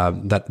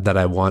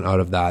I want out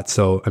of that.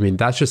 So, I mean,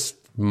 that's just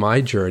my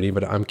journey,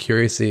 but I'm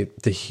curious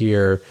to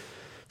hear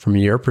from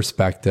your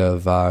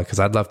perspective, because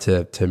I'd love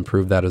to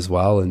improve that as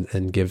well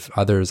and give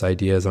others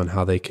ideas on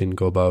how they can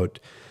go about,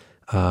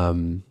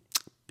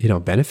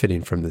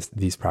 benefiting from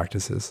these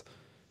practices.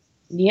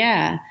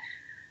 Yeah.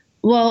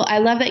 Well, I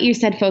love that you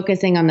said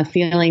focusing on the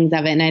feelings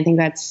of it. And I think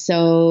that's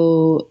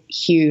so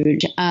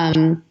huge.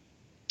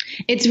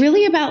 It's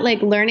really about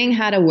like learning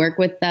how to work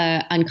with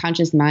the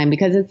unconscious mind,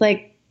 because it's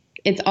like,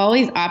 it's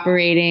always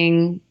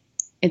operating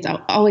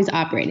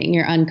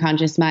your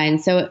unconscious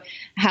mind. So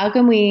how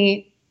can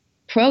we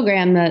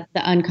program the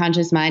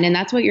unconscious mind? And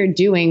that's what you're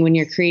doing when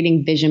you're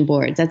creating vision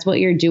boards. That's what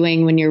you're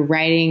doing when you're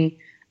writing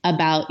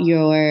about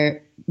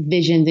your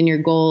visions and your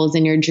goals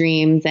and your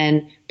dreams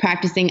and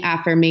practicing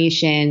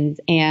affirmations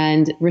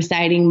and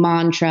reciting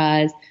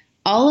mantras.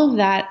 All of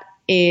that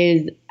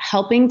is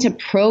helping to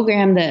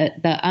program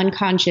the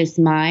unconscious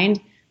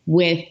mind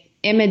with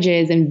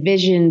images and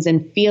visions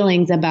and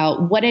feelings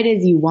about what it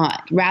is you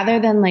want, rather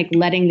than like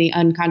letting the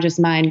unconscious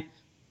mind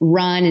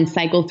run and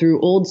cycle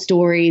through old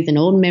stories and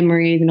old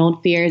memories and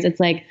old fears. It's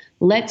like,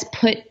 let's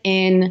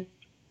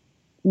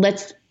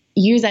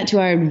use that to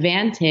our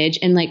advantage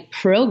and like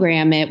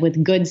program it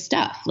with good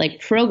stuff,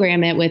 like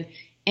program it with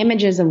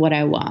images of what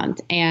I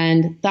want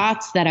and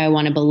thoughts that I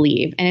want to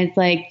believe. And it's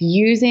like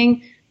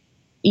using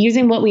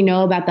using what we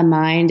know about the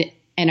mind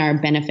and our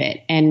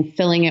benefit and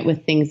filling it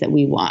with things that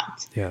we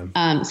want.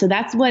 Yeah. So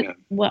that's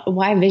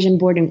why vision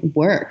boarding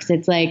works.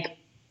 It's like,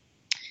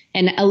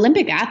 and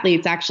Olympic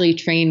athletes actually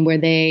train where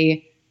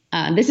they,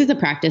 this is a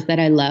practice that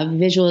I love,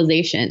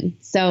 visualization.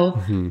 So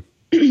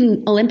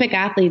Olympic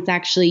athletes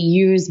actually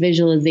use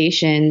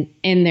visualization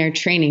in their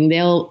training.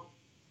 They'll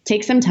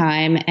take some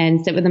time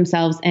and sit with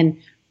themselves and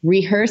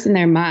rehearse in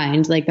their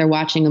mind, like they're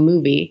watching a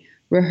movie,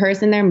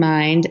 rehearse in their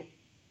mind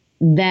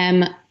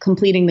them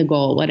completing the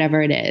goal,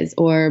 whatever it is,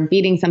 or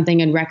beating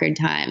something in record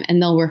time.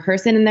 And they'll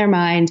rehearse it in their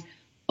mind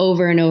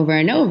over and over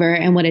and over.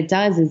 And what it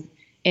does is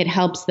it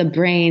helps the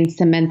brain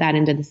cement that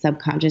into the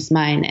subconscious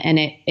mind, and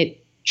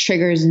it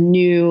triggers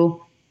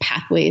new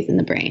pathways in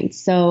the brain.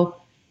 So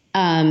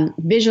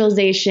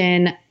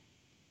visualization,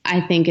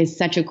 I think, is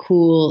such a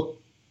cool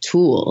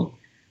tool.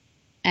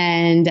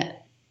 And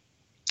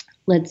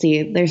let's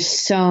see, there's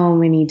so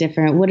many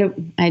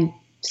different, I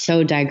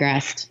so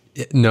digressed.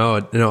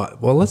 No.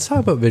 Well, let's talk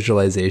about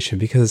visualization,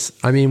 because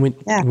I mean,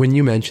 when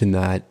you mentioned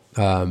that,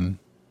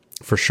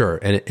 for sure.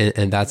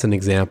 And that's an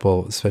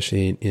example,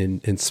 especially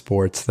in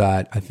sports,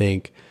 that I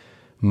think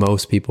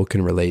most people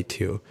can relate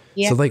to.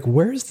 Yeah. So like,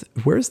 where's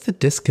the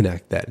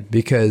disconnect then?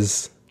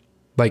 Because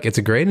like, it's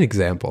a great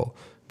example,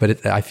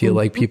 but I feel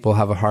like people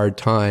have a hard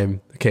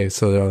time. Okay.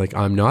 So they're like,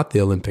 I'm not the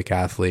Olympic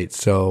athlete.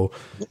 So,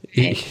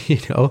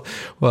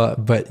 well,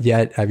 but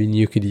yet, I mean,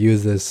 you could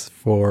use this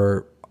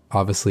for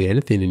obviously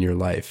anything in your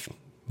life.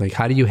 Like,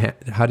 how do you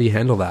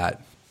handle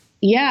that?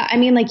 Yeah. I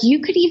mean, like,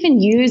 you could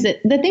even use it.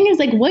 The thing is,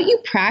 like, what you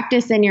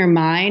practice in your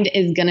mind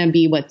is going to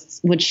be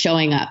what's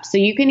showing up. So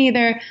you can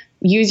either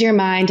use your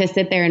mind to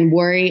sit there and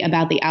worry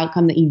about the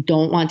outcome that you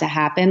don't want to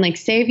happen. Like,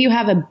 say if you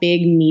have a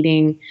big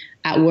meeting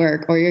at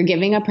work, or you're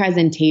giving a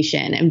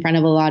presentation in front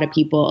of a lot of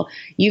people,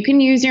 you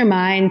can use your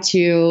mind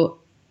to,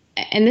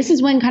 and this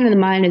is when kind of the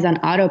mind is on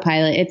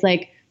autopilot. It's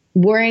like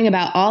worrying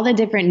about all the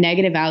different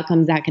negative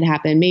outcomes that could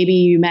happen. Maybe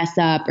you mess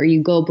up, or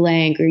you go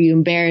blank, or you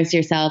embarrass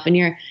yourself, and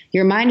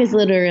your mind is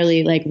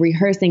literally like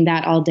rehearsing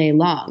that all day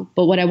long.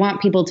 But what I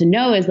want people to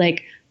know is,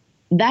 like,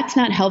 that's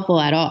not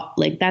helpful at all.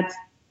 Like, that's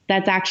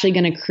actually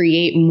going to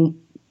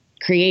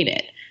create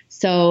it.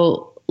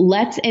 So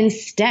let's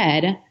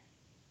instead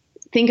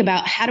think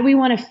about, how do we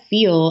want to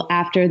feel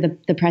after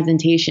the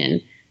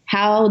presentation?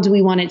 How do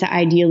we want it to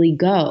ideally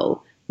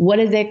go? What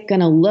is it going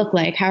to look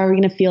like? How are we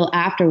going to feel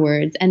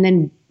afterwards? And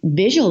then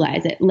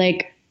visualize it.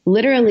 Like,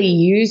 literally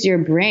use your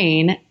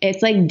brain.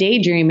 It's like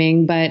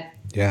daydreaming, but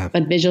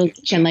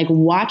visualization. Like,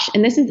 watch,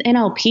 and this is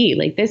NLP.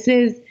 Like, this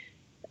is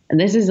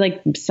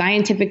like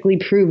scientifically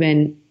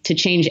proven to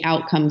change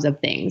outcomes of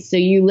things. So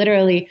you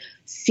literally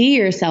see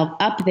yourself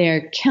up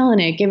there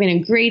killing it, giving a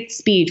great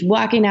speech,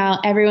 walking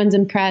out, everyone's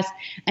impressed,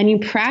 and you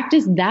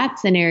practice that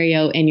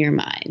scenario in your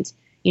mind.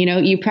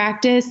 You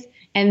practice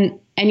and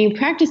you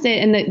practice it.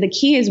 And the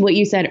key is what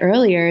you said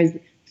earlier, is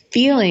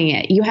feeling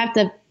it. You have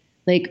to,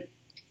 like,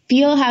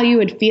 feel how you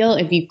would feel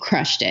if you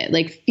crushed it.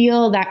 Like,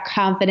 feel that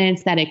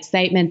confidence, that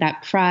excitement,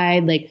 that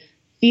pride, like,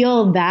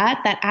 feel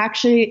that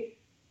actually,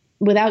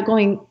 without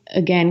going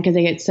again, because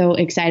I get so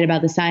excited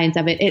about the science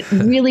of it, it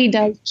really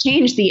does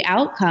change the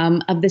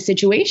outcome of the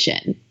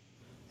situation.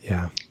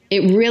 Yeah.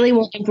 It really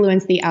will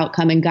influence the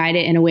outcome and guide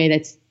it in a way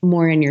that's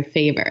more in your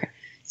favor.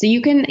 So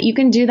you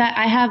can do that.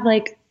 I have,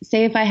 like,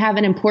 say if I have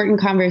an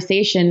important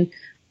conversation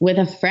with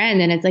a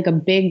friend, and it's like a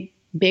big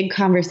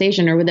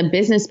conversation, or with a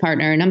business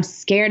partner, and I'm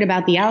scared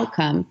about the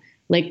outcome.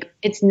 Like,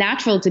 it's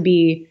natural to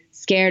be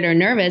scared or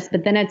nervous,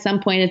 but then at some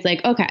point it's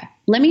like, okay,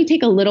 let me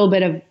take a little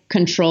bit of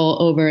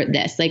control over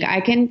this. Like,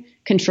 I can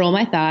control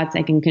my thoughts,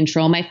 I can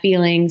control my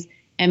feelings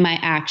and my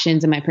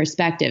actions and my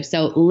perspective.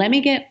 So let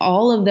me get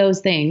all of those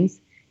things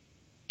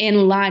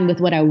in line with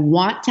what I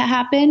want to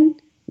happen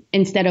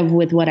instead of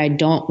with what I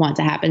don't want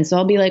to happen. So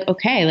I'll be like,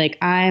 okay, like,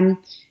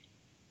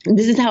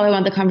 this is how I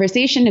want the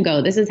conversation to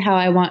go. This is how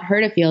I want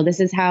her to feel. This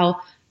is how,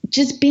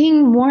 just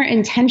being more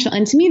intentional.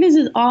 And to me, this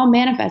is all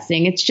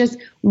manifesting. It's just,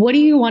 what do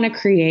you want to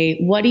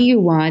create? What do you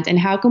want? And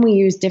how can we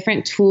use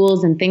different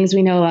tools and things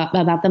we know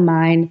about the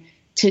mind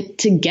to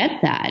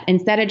get that,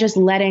 instead of just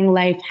letting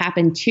life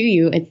happen to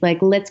you? It's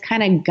like, let's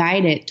kind of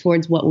guide it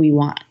towards what we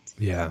want.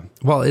 Yeah.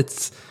 Well,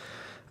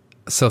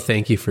 so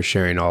thank you for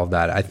sharing all of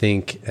that. I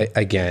think,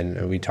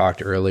 again, we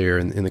talked earlier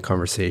in the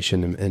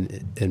conversation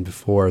and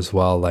before as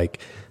well, like,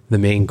 the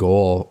main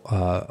goal,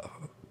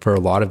 for a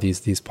lot of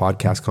these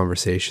podcast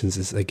conversations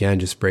is, again,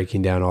 just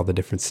breaking down all the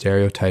different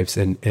stereotypes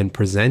and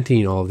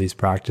presenting all of these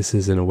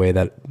practices in a way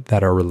that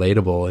are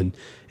relatable.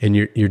 And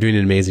you're doing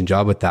an amazing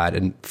job with that.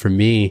 And for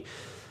me,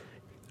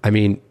 I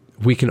mean,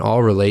 we can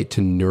all relate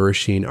to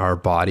nourishing our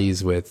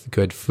bodies with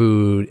good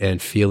food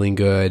and feeling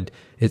good.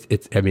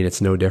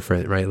 It's no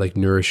different, right? Like,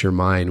 nourish your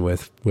mind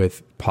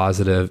with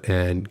positive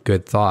and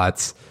good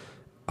thoughts.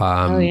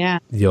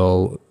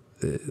 You'll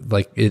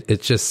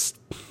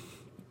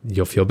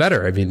you'll feel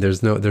better. I mean,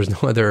 there's no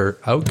other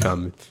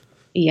outcome.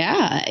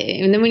 Yeah.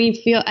 And then when you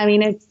feel, I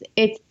mean,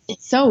 it's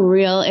so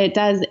real.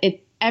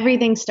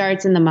 Everything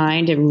starts in the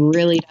mind. It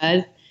really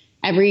does.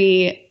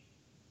 Every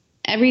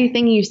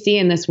everything you see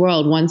in this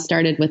world once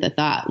started with a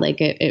thought. Like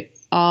it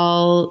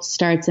all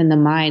starts in the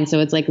mind. So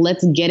it's like,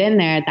 let's get in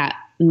there at that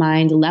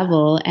mind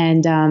level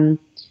and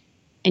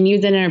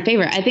use it in our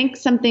favor. I think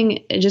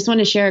I just want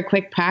to share a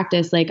quick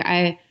practice. Like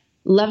I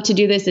love to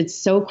do this. It's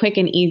so quick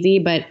and easy,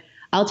 but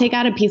I'll take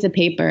out a piece of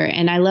paper,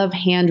 and I love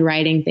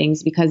handwriting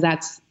things because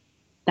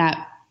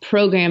that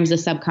programs the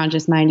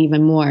subconscious mind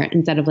even more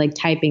instead of like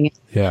typing it.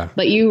 Yeah.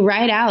 But you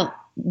write out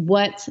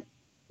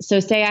so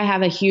say I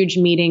have a huge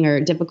meeting or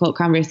difficult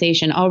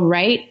conversation, I'll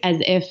write as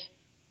if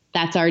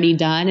that's already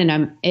done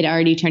and it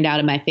already turned out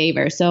in my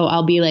favor. So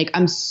I'll be like,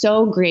 I'm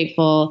so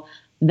grateful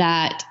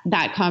that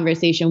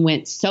conversation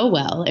went so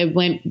well. It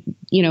went,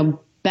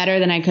 better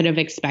than I could have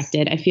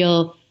expected. I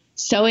feel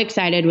so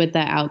excited with the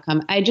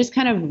outcome. I just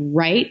kind of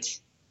write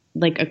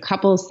like a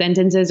couple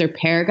sentences or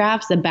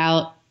paragraphs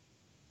about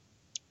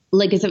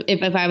like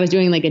if I was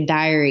doing like a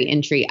diary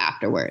entry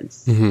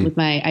afterwards with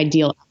my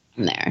ideal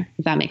outcome there,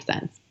 if that makes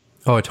sense.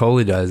 Oh, it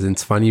totally does. And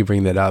it's funny you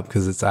bring that up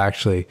because it's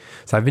actually,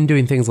 so I've been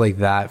doing things like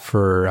that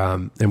for,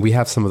 and we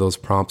have some of those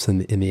prompts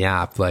in the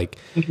app, like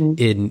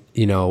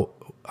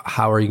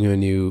how are you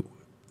going to,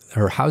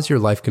 or how's your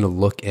life going to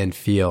look and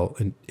feel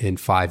in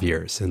 5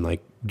 years, and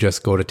like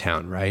just go to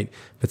town, right?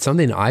 But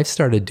something I've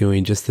started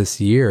doing just this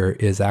year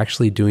is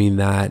actually doing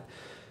that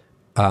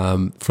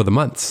for the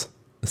months.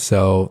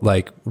 So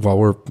like while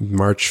we're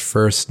March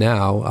 1st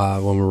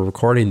now, when we're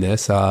recording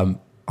this,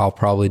 I'll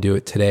probably do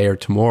it today or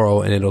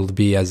tomorrow, and it'll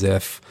be as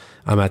if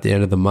I'm at the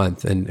end of the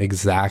month, and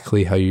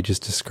exactly how you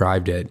just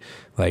described it.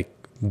 Like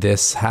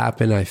this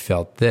happened, I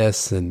felt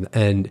this,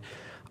 and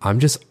I'm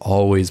just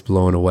always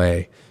blown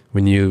away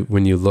when you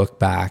look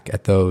back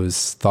at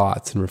those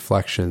thoughts and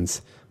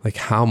reflections, like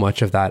how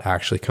much of that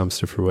actually comes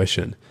to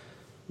fruition.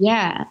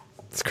 Yeah.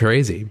 It's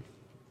crazy.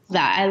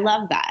 I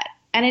love that.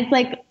 And it's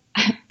like,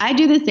 I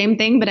do the same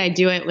thing, but I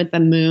do it with the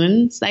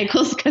moon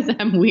cycles because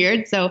I'm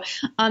weird. So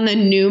on the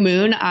new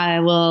moon, I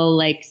will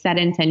like set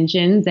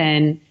intentions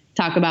and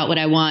talk about what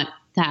I want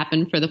to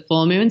happen for the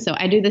full moon. So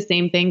I do the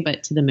same thing,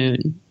 but to the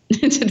moon,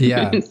 to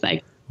the moon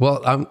cycle.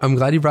 Well, I'm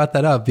glad you brought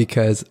that up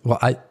because, well,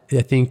 I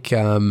think,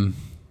 it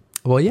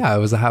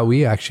was how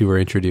we actually were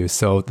introduced.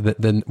 So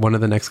then one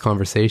of the next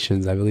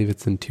conversations, I believe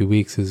it's in 2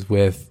 weeks, is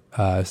with,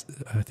 I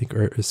think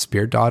her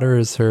spirit daughter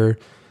is her.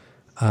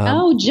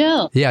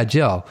 Jill. Yeah,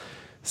 Jill.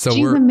 So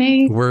She's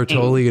amazing. We're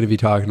totally going to be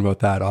talking about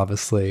that,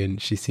 obviously.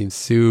 And she seems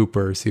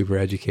super, super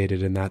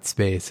educated in that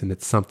space. And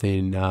it's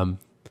something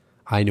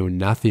I know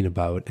nothing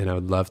about and I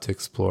would love to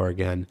explore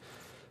again.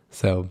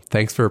 So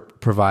thanks for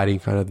providing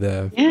kind of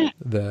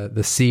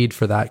the seed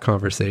for that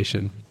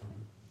conversation.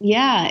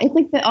 Yeah, it's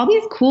like all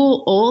these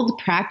cool old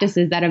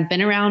practices that have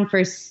been around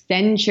for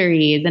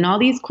centuries and all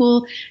these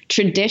cool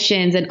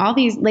traditions and all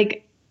these,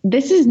 like,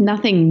 this is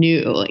nothing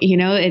new,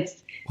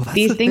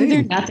 these things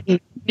are nothing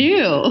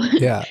new.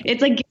 Yeah.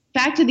 It's like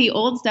back to the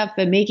old stuff,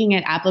 but making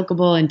it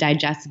applicable and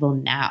digestible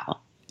now.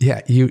 Yeah,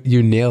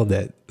 you nailed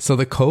it. So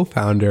the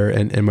co-founder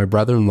and my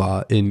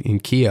brother-in-law in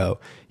Keo,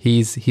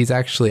 he's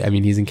actually, I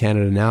mean, he's in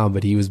Canada now,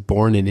 but he was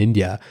born in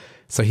India.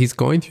 So he's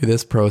going through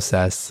this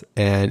process,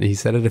 and he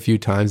said it a few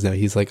times now.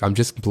 He's like, I'm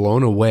just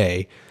blown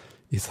away.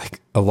 He's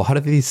like, a lot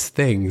of these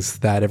things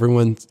that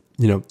everyone's,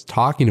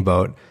 talking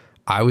about,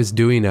 I was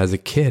doing as a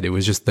kid. It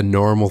was just the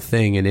normal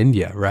thing in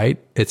India, right?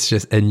 It's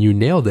just, and you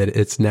nailed it.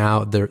 It's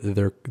now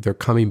they're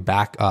coming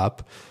back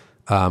up,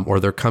 or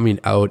they're coming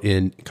out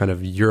in kind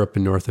of Europe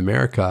and North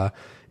America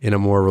in a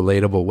more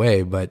relatable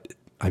way. But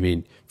I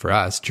mean, for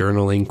us,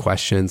 journaling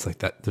questions like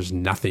that, there's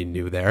nothing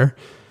new there.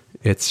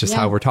 It's just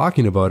how we're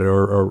talking about it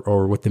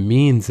or what the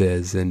means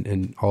is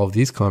and all of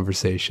these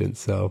conversations.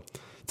 So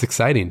it's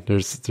exciting.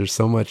 There's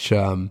so much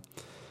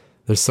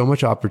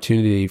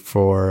opportunity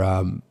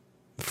for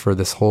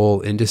this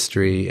whole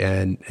industry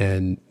and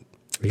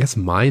I guess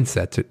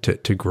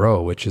mindset to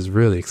grow, which is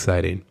really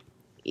exciting.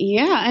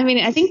 Yeah. I mean,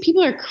 I think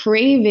people are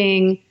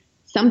craving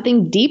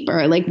something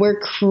deeper. Like we're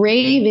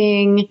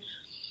craving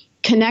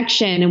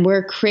connection and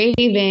we're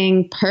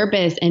craving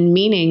purpose and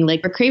meaning.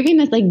 Like we're craving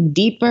this like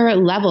deeper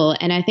level.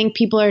 And I think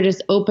people are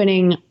just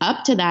opening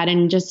up to that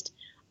and just,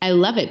 I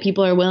love it.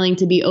 People are willing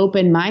to be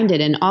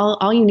open-minded, and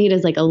all you need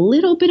is like a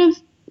little bit of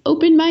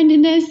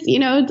open-mindedness,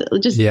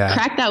 just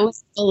crack that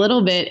whistle a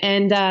little bit.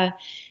 And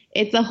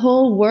it's a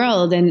whole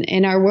world,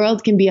 and our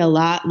world can be a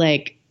lot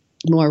like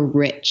more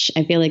rich.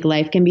 I feel like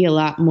life can be a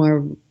lot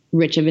more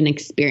rich of an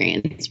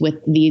experience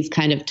with these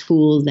kind of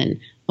tools and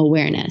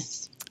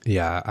awareness.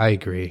 Yeah, I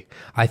agree.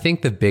 I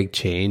think the big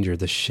change or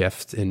the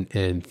shift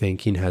in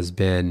thinking has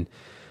been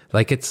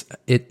like,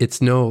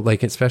 it's no,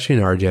 like, especially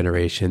in our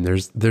generation,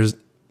 there's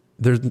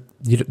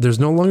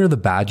no longer the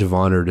badge of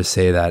honor to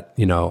say that,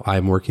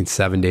 I'm working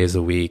 7 days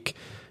a week,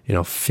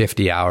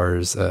 50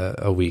 hours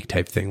a week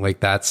type thing. Like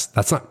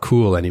that's not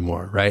cool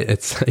anymore. Right.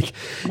 It's like,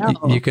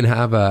 you can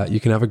have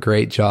a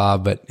great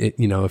job, but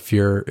if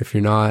you're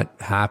not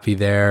happy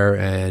there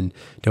and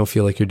don't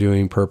feel like you're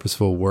doing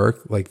purposeful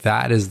work, like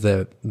that is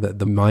the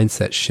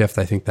mindset shift.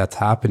 I think that's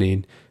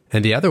happening.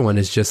 And the other one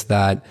is just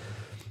that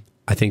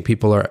I think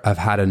people have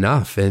had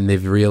enough, and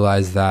they've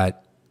realized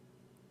that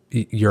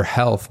your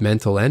health,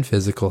 mental and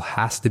physical,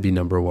 has to be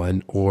number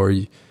one, or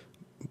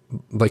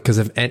like, because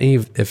if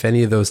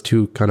any of those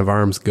two kind of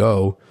arms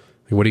go,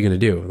 what are you going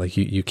to do? Like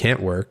you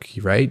can't work,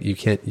 right? You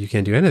can't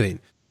do anything.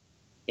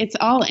 It's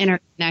all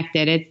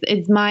interconnected.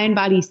 It's mind,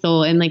 body,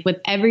 soul. And like with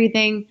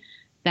everything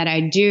that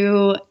I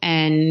do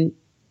and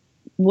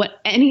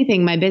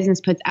anything my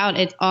business puts out,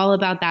 it's all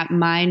about that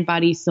mind,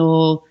 body,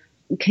 soul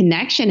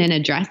connection and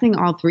addressing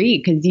all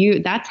three. Cause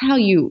that's how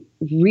you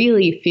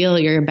really feel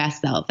your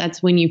best self.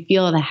 That's when you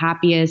feel the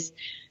happiest.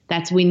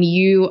 That's when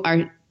you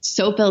are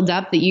so filled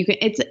up that you can,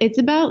 it's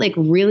about like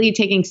really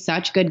taking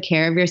such good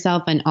care of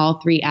yourself in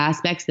all three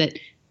aspects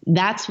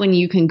that's when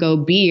you can go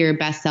be your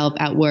best self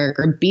at work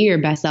or be your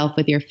best self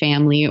with your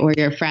family or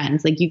your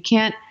friends. Like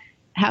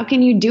how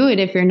can you do it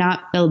if you're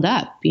not filled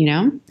up, you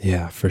know?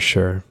 Yeah, for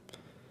sure.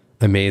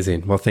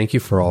 Amazing. Well, thank you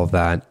for all of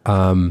that.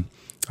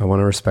 I want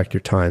to respect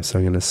your time, so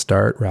I'm going to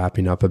start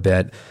wrapping up a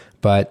bit,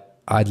 but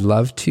I'd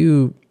love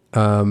to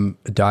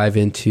dive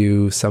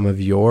into some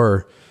of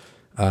your,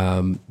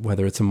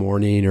 whether it's a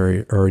morning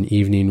or an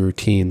evening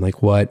routine.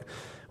 Like what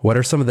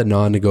are some of the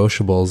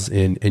non-negotiables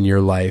in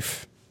your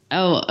life?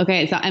 Oh,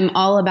 okay. So I'm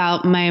all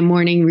about my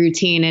morning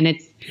routine, and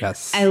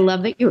yes. I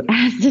love that you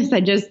asked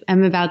this.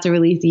 I'm about to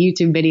release a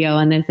YouTube video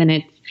on this,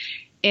 and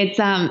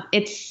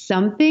it's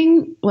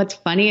something. What's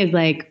funny is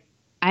like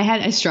I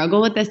had a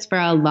struggle with this for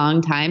a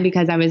long time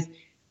because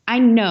I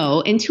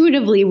know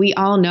intuitively, we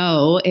all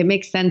know it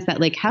makes sense that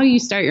like how you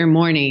start your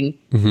morning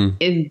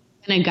is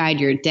going to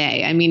guide your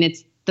day. I mean,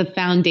 it's the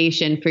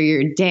foundation for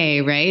your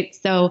day, right?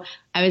 So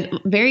I was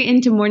very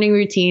into morning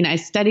routine. I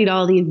studied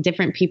all these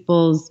different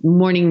people's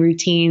morning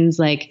routines,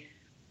 like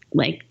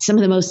some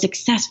of the most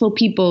successful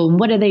people, and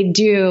what do they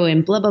do,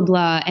 and blah, blah,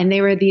 blah. And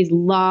they were these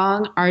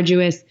long,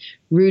 arduous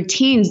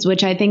routines,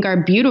 which I think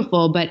are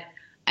beautiful, but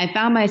I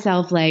found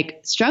myself like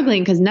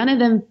struggling because none of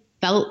them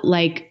felt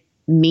like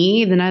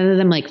me. None of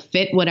them like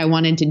fit what I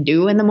wanted to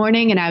do in the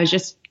morning. And I was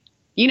just,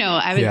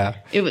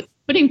 it was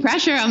putting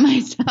pressure on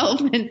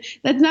myself, and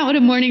that's not what a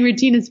morning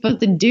routine is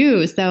supposed to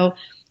do. So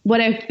what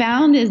I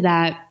found is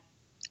that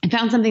I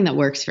found something that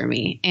works for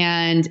me,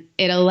 and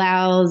it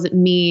allows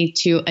me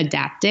to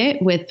adapt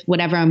it with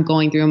whatever I'm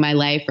going through in my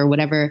life or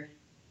whatever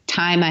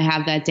time I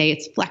have that day.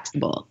 It's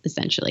flexible,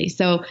 essentially.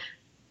 So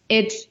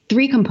it's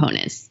three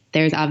components.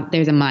 There's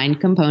a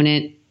mind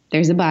component,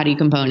 there's a body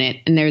component,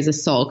 and there's a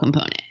soul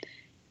component.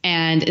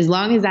 And as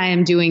long as I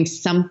am doing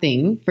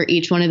something for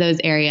each one of those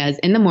areas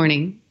in the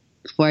morning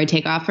before I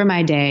take off for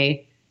my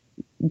day,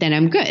 then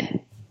I'm good.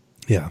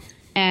 Yeah.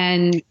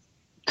 And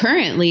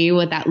currently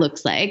what that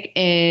looks like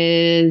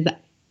is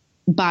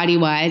body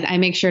wise, I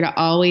make sure to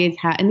always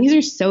have, and these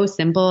are so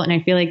simple, and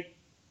I feel like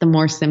the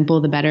more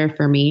simple, the better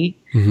for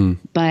me. Mm-hmm.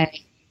 But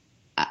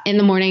in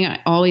the morning, I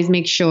always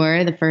make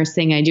sure the first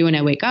thing I do when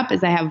I wake up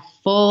is I have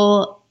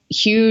full,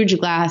 huge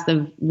glass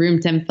of room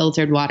temp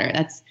filtered water.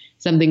 That's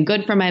something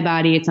good for my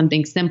body. It's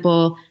something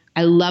simple.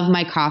 I love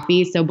my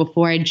coffee. So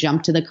before I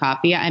jump to the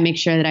coffee, I make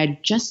sure that I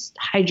just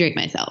hydrate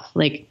myself.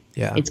 Like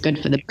It's good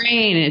for the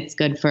brain, and it's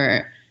good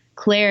for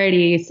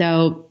clarity.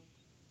 So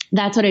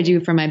that's what I do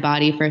for my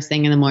body first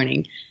thing in the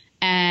morning.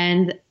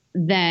 And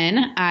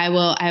then I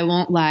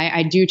won't lie,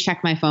 I do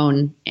check my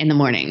phone in the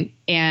morning.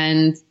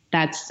 And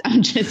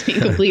I'm just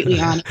being completely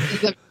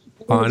honest.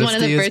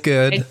 Honesty is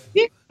good.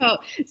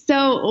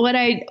 So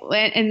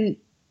and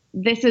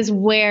this is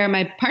where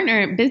my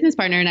business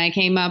partner and I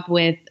came up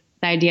with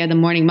the idea of the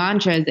morning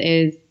mantras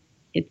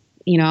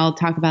I'll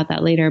talk about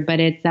that later, but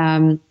it's,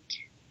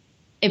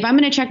 if I'm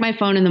going to check my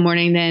phone in the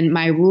morning, then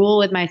my rule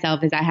with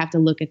myself is I have to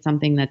look at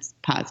something that's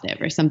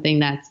positive or something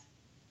that's,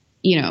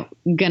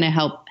 going to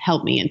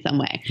help me in some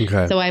way.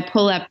 Okay. So I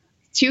pull up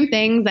two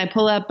things. I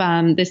pull up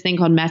this thing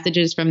called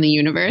Messages from the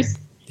Universe.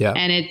 Yeah.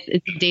 And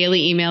it's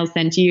daily emails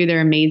sent to you.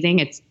 They're amazing.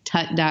 It's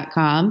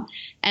tut.com.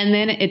 And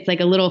then it's like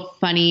a little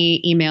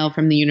funny email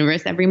from the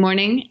universe every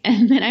morning.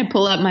 And then I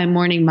pull up my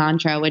morning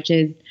mantra, which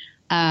is,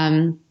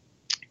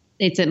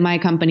 it's at my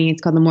company.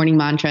 It's called the Morning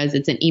Mantras.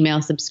 It's an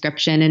email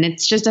subscription, and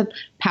it's just a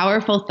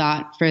powerful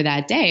thought for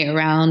that day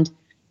around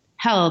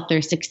health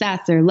or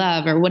success or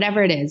love or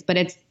whatever it is. But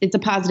it's a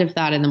positive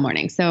thought in the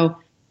morning. So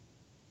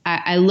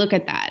I look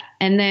at that,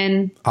 and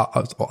then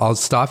I'll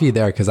stop you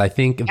there because I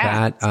think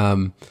that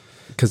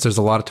because there's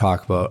a lot of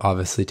talk about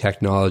obviously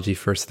technology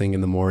first thing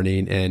in the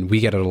morning, and we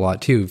get it a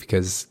lot too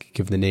because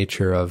given the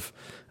nature of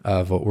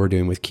what we're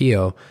doing with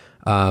Keo.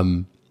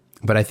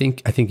 But I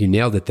think you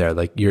nailed it there.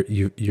 Like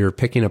you're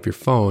picking up your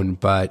phone,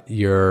 but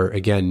you're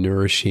again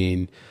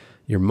nourishing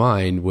your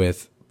mind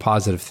with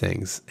positive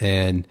things.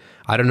 And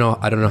I don't know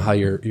how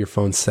your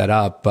phone's set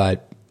up,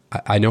 but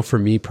I know for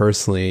me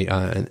personally,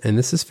 and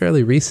this is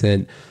fairly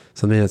recent,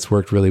 something that's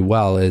worked really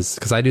well is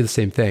because I do the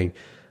same thing.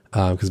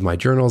 Because my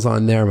journal's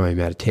on there, my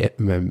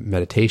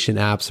meditation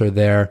apps are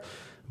there.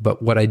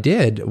 But what I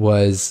did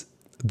was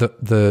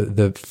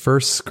the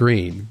first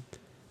screen,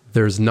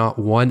 there's not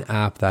one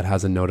app that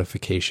has a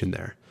notification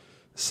there.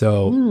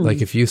 So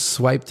like if you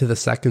swipe to the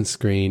second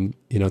screen,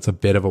 you know, it's a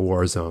bit of a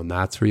war zone.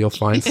 That's where you'll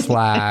find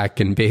Slack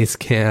and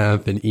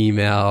Basecamp and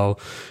email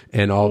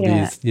and all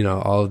these, you know,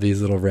 all of these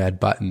little red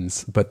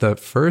buttons. But the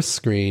first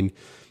screen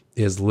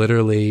is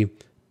literally,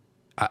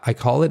 I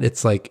call it,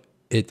 it's like,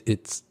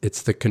 it's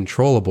the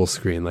controllable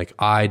screen. Like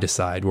I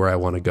decide where I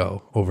want to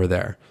go over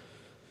there.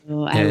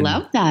 Oh, I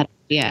love that.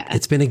 Yeah.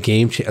 It's been a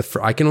game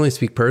changer. I can only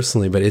speak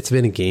personally, but it's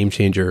been a game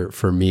changer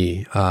for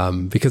me.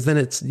 Because then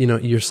it's, you know,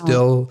 you're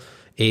still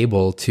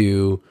able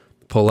to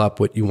pull up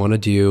what you want to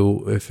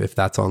do if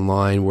that's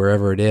online,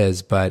 wherever it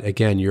is. But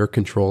again, you're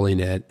controlling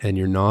it and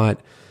you're not,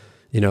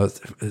 you know,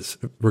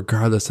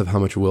 regardless of how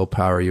much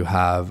willpower you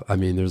have. I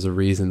mean, there's a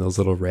reason those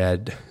little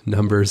red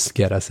numbers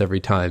get us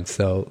every time.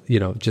 So, you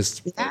know,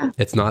 just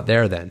it's not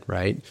there then,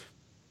 right?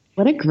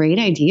 What a great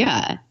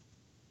idea.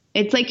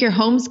 It's like your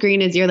home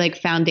screen is your like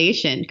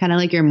foundation, kind of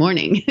like your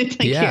morning. It's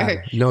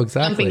like no,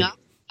 exactly. Jumping off.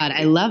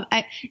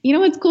 You know,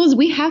 what's cool is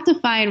we have to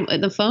find,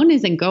 the phone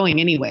isn't going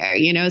anywhere,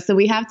 you know, so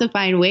we have to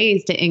find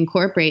ways to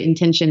incorporate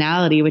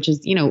intentionality, which is,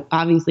 you know,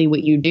 obviously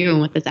what you do and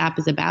what this app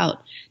is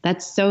about.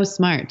 That's so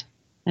smart.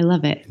 I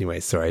love it.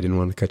 Anyway, sorry, I didn't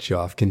want to cut you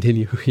off.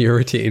 Continue your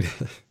routine.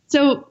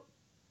 So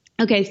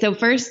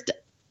first,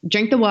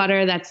 drink the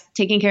water. That's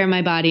taking care of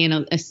my body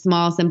in a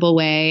small, simple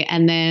way.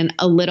 And then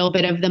a little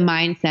bit of the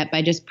mindset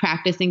by just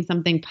practicing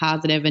something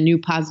positive, a new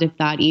positive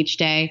thought each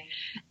day.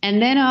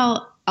 And then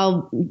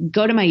I'll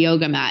go to my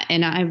yoga mat,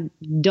 and I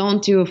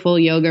don't do a full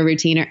yoga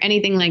routine or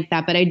anything like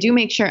that, but I do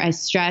make sure I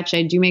stretch.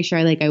 I do make sure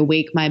I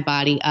wake my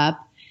body up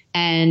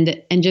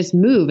and just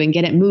move and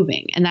get it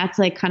moving. And that's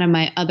like kind of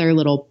my other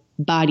little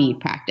body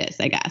practice,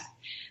 I guess.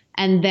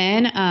 And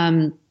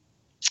then,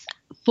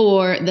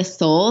 for the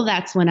soul,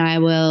 that's when I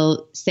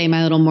will say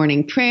my little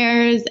morning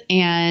prayers,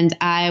 and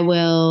I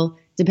will,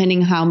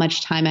 depending how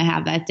much time I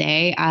have that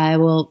day, I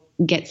will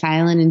get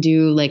silent and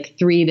do like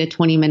 3 to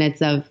 20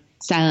 minutes of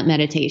silent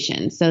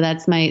meditation. So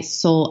that's my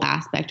soul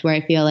aspect where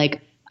I feel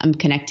like I'm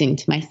connecting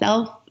to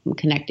myself, I'm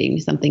connecting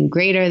to something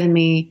greater than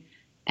me.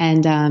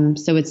 And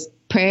so it's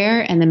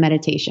prayer and then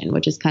meditation,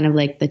 which is kind of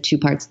like the two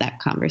parts of that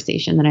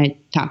conversation that I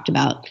talked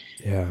about.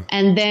 Yeah.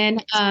 And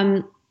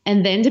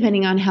then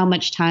depending on how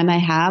much time I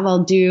have,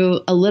 I'll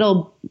do a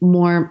little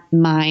more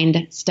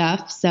mind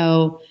stuff.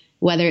 So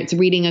whether it's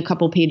reading a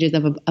couple pages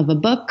of a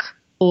book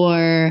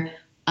or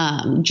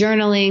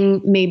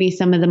journaling, maybe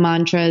some of the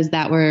mantras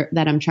that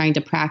I'm trying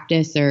to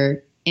practice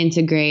or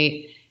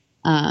integrate.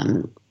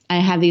 I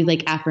have these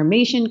like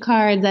affirmation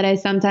cards that I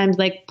sometimes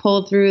like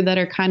pull through that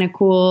are kind of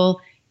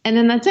cool. And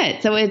then that's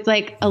it. So it's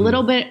like a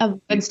little bit of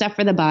good stuff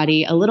for the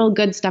body, a little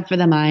good stuff for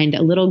the mind,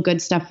 a little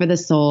good stuff for the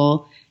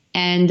soul.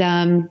 And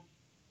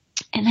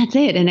that's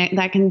it. And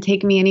that can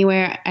take me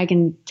anywhere. I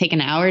can take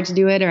an hour to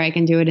do it, or I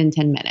can do it in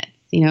 10 minutes,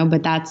 you know,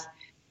 but that's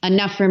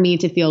enough for me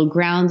to feel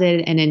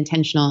grounded and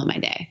intentional in my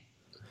day.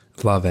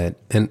 Love it.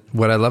 And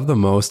what I love the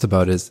most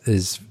about it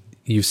is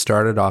you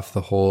started off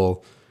the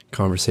whole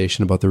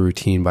conversation about the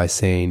routine by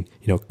saying,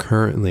 you know,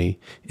 currently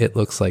it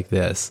looks like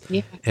this.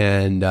 Yeah.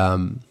 And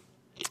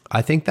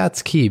I think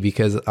that's key,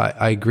 because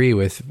I agree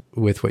with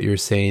what you're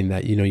saying,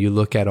 that, you know, you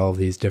look at all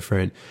these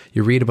different,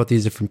 you read about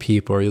these different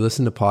people, or you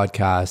listen to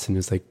podcasts, and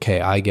it's like,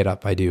 okay, I get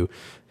up, I do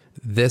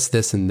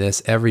this, and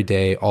this every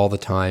day, all the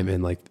time.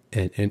 And like,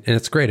 and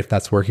it's great if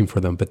that's working for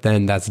them, but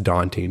then that's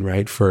daunting,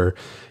 right? For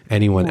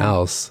anyone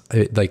else.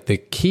 Like the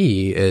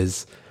key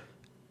is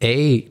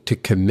to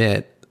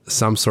commit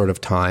some sort of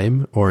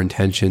time or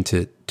intention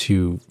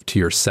to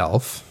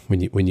yourself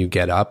when you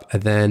get up.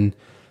 And then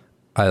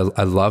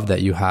I love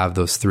that you have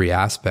those three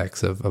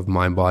aspects of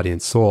mind, body,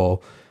 and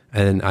soul.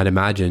 And I'd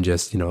imagine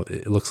just, you know,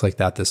 it looks like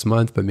that this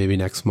month, but maybe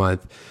next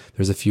month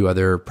there's a few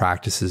other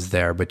practices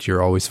there, but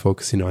you're always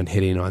focusing on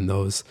hitting on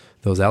those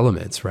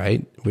elements,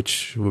 right?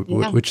 Which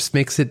just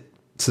makes it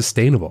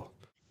sustainable.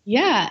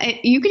 Yeah.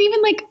 You could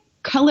even like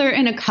color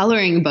in a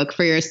coloring book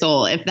for your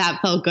soul if that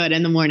felt good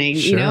in the morning,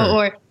 you know,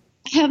 or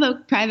I have a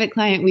private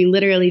client. We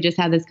literally just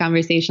had this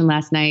conversation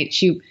last night.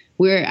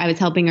 I was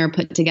helping her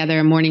put together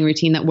a morning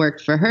routine that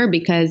worked for her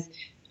because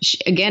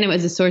again, it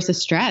was a source of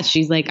stress.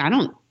 She's like,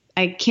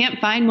 I can't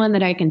find one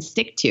that I can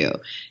stick to.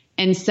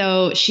 And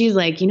so she's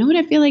like, you know what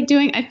I feel like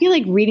doing? I feel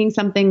like reading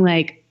something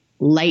like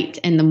light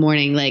in the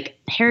morning, like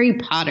Harry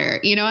Potter.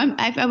 You know,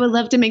 I would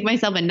love to make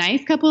myself a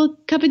nice cup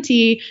of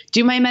tea,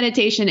 do my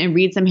meditation, and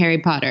read some Harry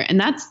Potter. And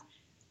that's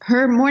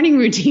her morning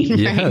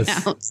routine right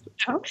now. You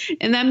know?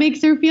 And that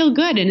makes her feel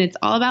good. And it's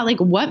all about like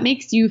what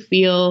makes you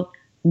feel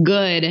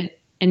good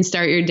and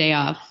start your day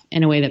off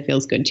in a way that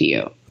feels good to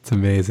you. It's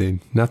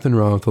amazing. Nothing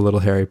wrong with a little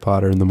Harry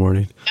Potter in the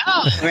morning.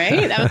 Oh,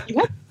 right? That's a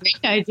great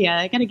idea.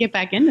 I got to get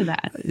back into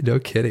that. No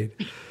kidding.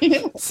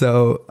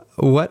 So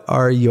what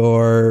are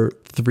your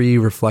 3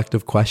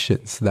 reflective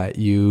questions that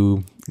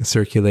you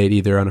circulate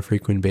either on a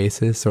frequent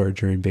basis or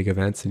during big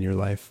events in your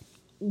life?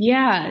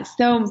 Yeah.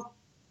 So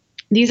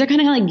these are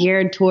kind of like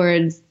geared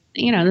towards,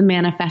 you know, the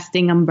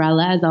manifesting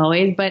umbrella as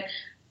always. But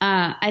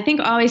I think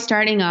always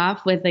starting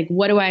off with like,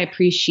 what do I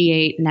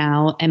appreciate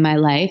now in my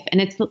life? And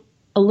it's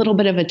a little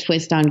bit of a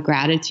twist on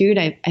gratitude.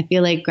 I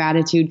feel like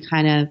gratitude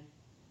kind of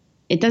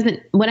it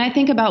doesn't, when I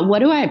think about what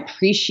do I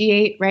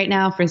appreciate right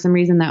now, for some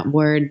reason that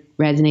word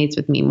resonates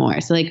with me more.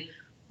 So like,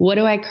 what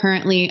do I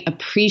currently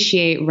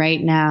appreciate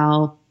right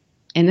now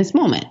in this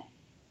moment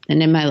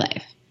and in my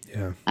life?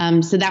 Yeah.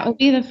 So that would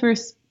be the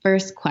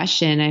first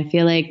question. I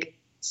feel like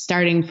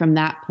starting from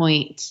that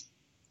point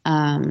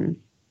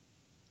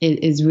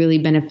is really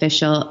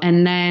beneficial.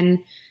 And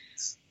then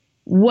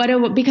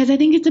because I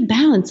think it's a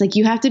balance. Like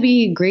you have to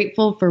be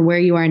grateful for where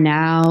you are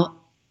now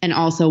and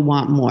also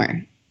want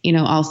more,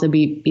 also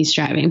be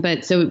striving.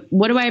 But so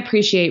what do I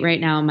appreciate right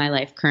now in my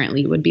life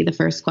currently would be the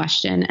first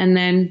question. And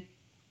then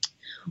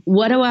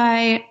what do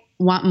I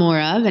want more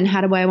of and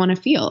how do I want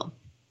to feel?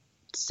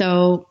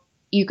 So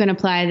you can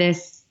apply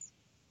this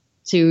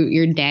to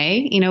your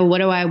day. What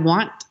do I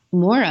want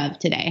more of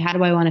today? How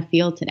do I want to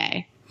feel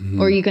today? Mm-hmm.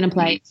 Or you can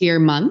apply it to your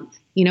month.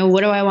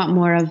 What do I want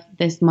more of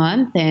this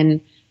month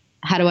and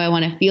how do I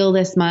want to feel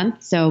this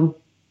month? So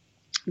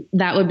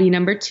that would be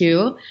number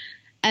 2.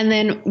 And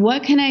then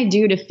what can I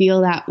do to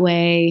feel that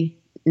way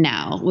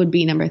now would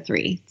be number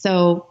 3.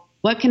 So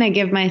what can I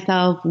give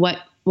myself? What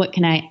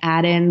can I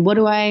add in? What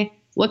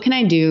can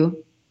I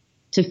do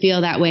to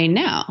feel that way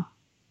now?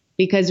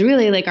 Because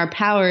really like our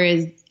power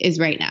is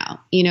right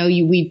now.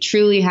 We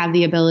truly have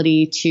the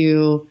ability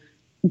to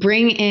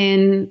bring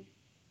in,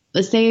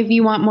 let's say if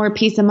you want more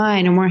peace of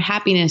mind or more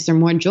happiness or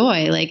more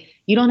joy, like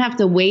you don't have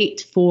to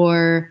wait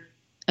for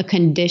a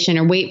condition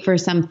or wait for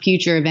some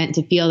future event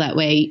to feel that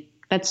way.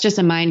 That's just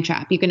a mind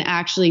trap. You can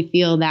actually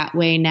feel that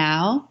way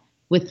now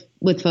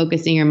with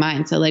focusing your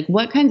mind. So like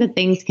what kinds of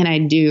things can I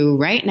do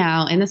right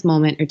now in this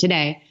moment or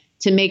today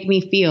to make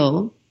me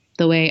feel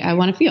the way I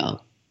want to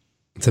feel?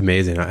 It's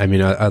amazing. I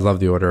mean, I love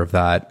the order of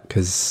that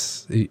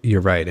because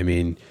you're right. I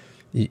mean,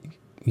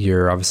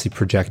 you're obviously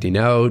projecting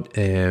out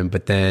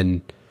but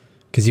then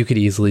because you could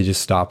easily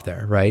just stop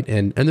there, right?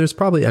 And there's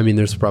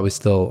probably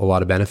still a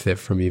lot of benefit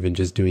from even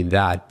just doing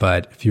that.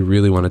 But if you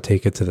really want to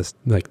take it to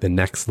the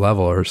next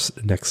level or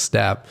next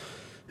step,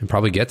 and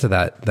probably get to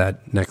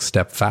that next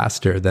step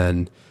faster,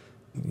 then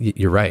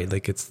you're right.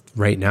 Like it's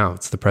right now,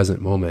 it's the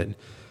present moment.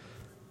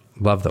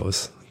 Love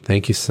those.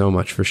 Thank you so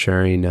much for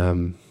sharing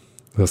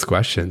those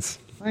questions.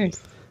 Of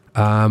course.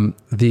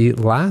 The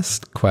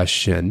last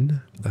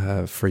question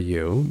for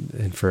you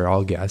and for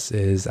all guests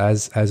is,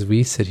 as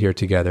we sit here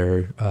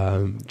together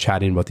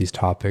chatting about these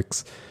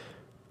topics,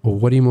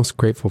 what are you most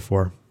grateful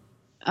for?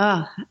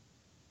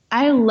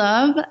 I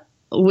love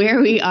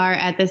where we are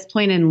at this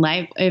point in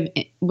life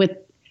with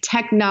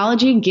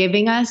technology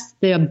giving us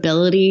the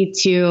ability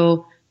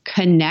to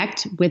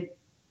connect with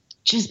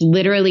just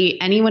literally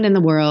anyone in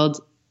the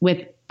world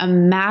with a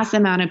mass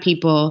amount of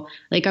people.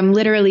 Like I'm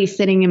literally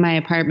sitting in my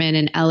apartment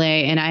in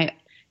LA and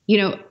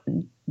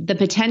the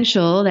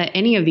potential that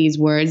any of these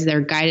words,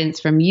 their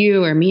guidance from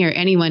you or me or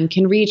anyone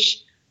can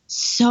reach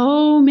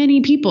so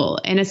many people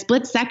in a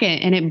split second.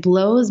 And it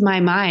blows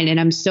my mind. And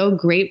I'm so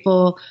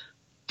grateful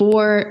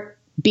for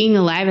being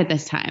alive at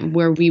this time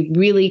where we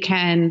really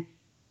can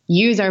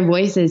use our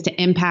voices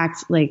to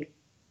impact like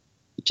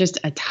just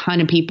a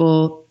ton of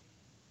people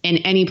in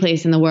any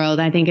place in the world.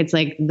 I think it's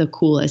like the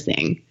coolest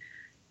thing.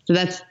 So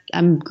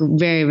I'm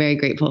very, very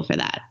grateful for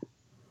that.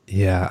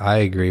 Yeah, I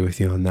agree with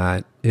you on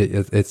that.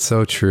 It's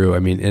so true. I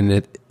mean,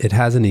 and it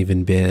hasn't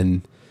even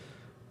been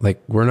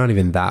like, we're not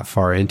even that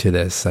far into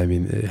this. I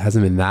mean, it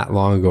hasn't been that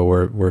long ago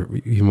where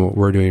even what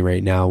we're doing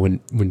right now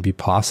wouldn't be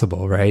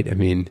possible, right? I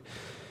mean,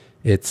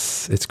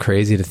 it's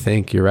crazy to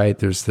think. You're right.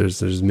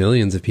 There's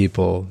millions of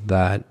people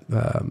that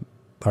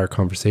our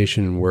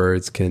conversation and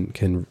words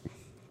can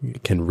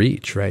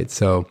reach, right?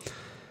 So,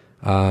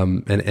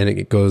 and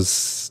it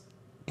goes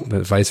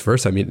vice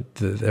versa. I mean,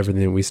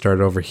 everything that we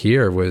started over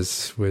here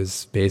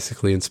was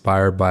basically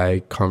inspired by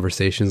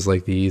conversations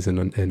like these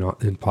and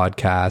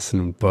podcasts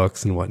and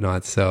books and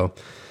whatnot. So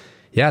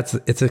yeah,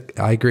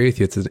 I agree with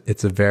you.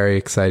 It's a very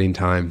exciting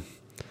time.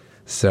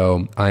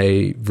 So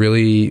I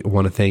really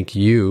want to thank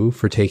you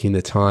for taking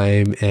the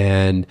time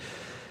and,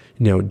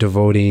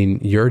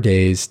 devoting your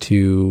days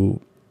to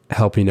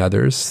helping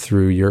others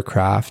through your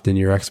craft and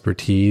your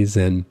expertise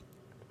and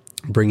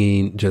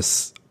bringing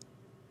just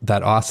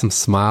that awesome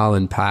smile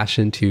and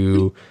passion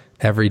to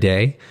every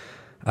day.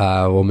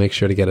 We'll make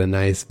sure to get a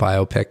nice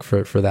biopic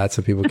for that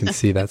so people can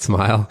see that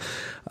smile.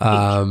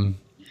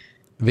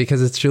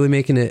 Because it's truly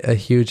making a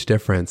huge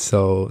difference.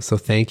 So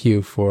thank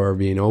you for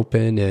being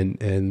open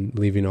and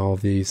leaving all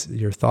of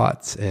your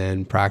thoughts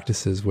and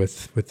practices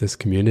with this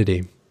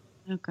community.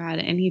 Oh God,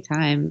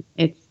 anytime.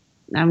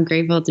 I'm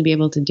grateful to be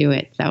able to do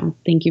it. So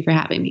thank you for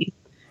having me.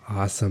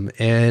 Awesome.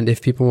 And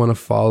if people want to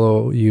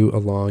follow you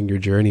along your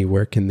journey,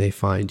 where can they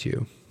find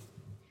you?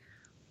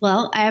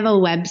 Well, I have a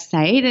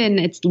website and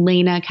it's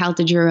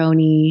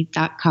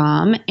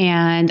lenacaltagirone.com.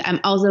 And I'm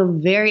also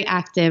very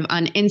active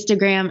on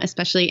Instagram,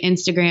 especially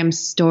Instagram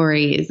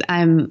stories.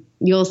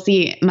 You'll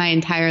see my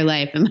entire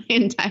life and my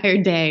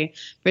entire day.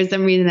 For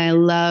some reason, I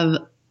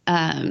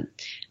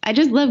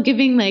just love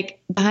giving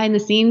like behind the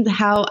scenes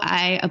how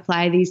I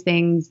apply these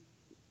things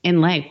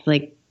in life,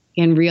 like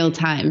in real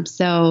time.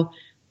 So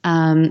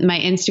my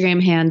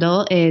Instagram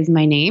handle is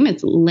my name.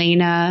 It's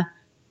Lena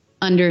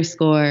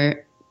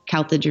 _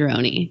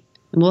 Caltagirone.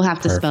 And we'll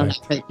have to spell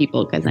that for the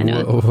people because I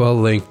know we'll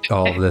link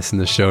all of this in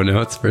the show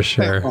notes for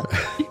sure.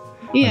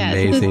 Yeah,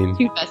 amazing. So those are the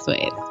 2 best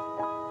ways.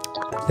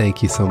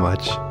 Thank you so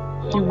much.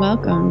 You're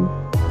welcome.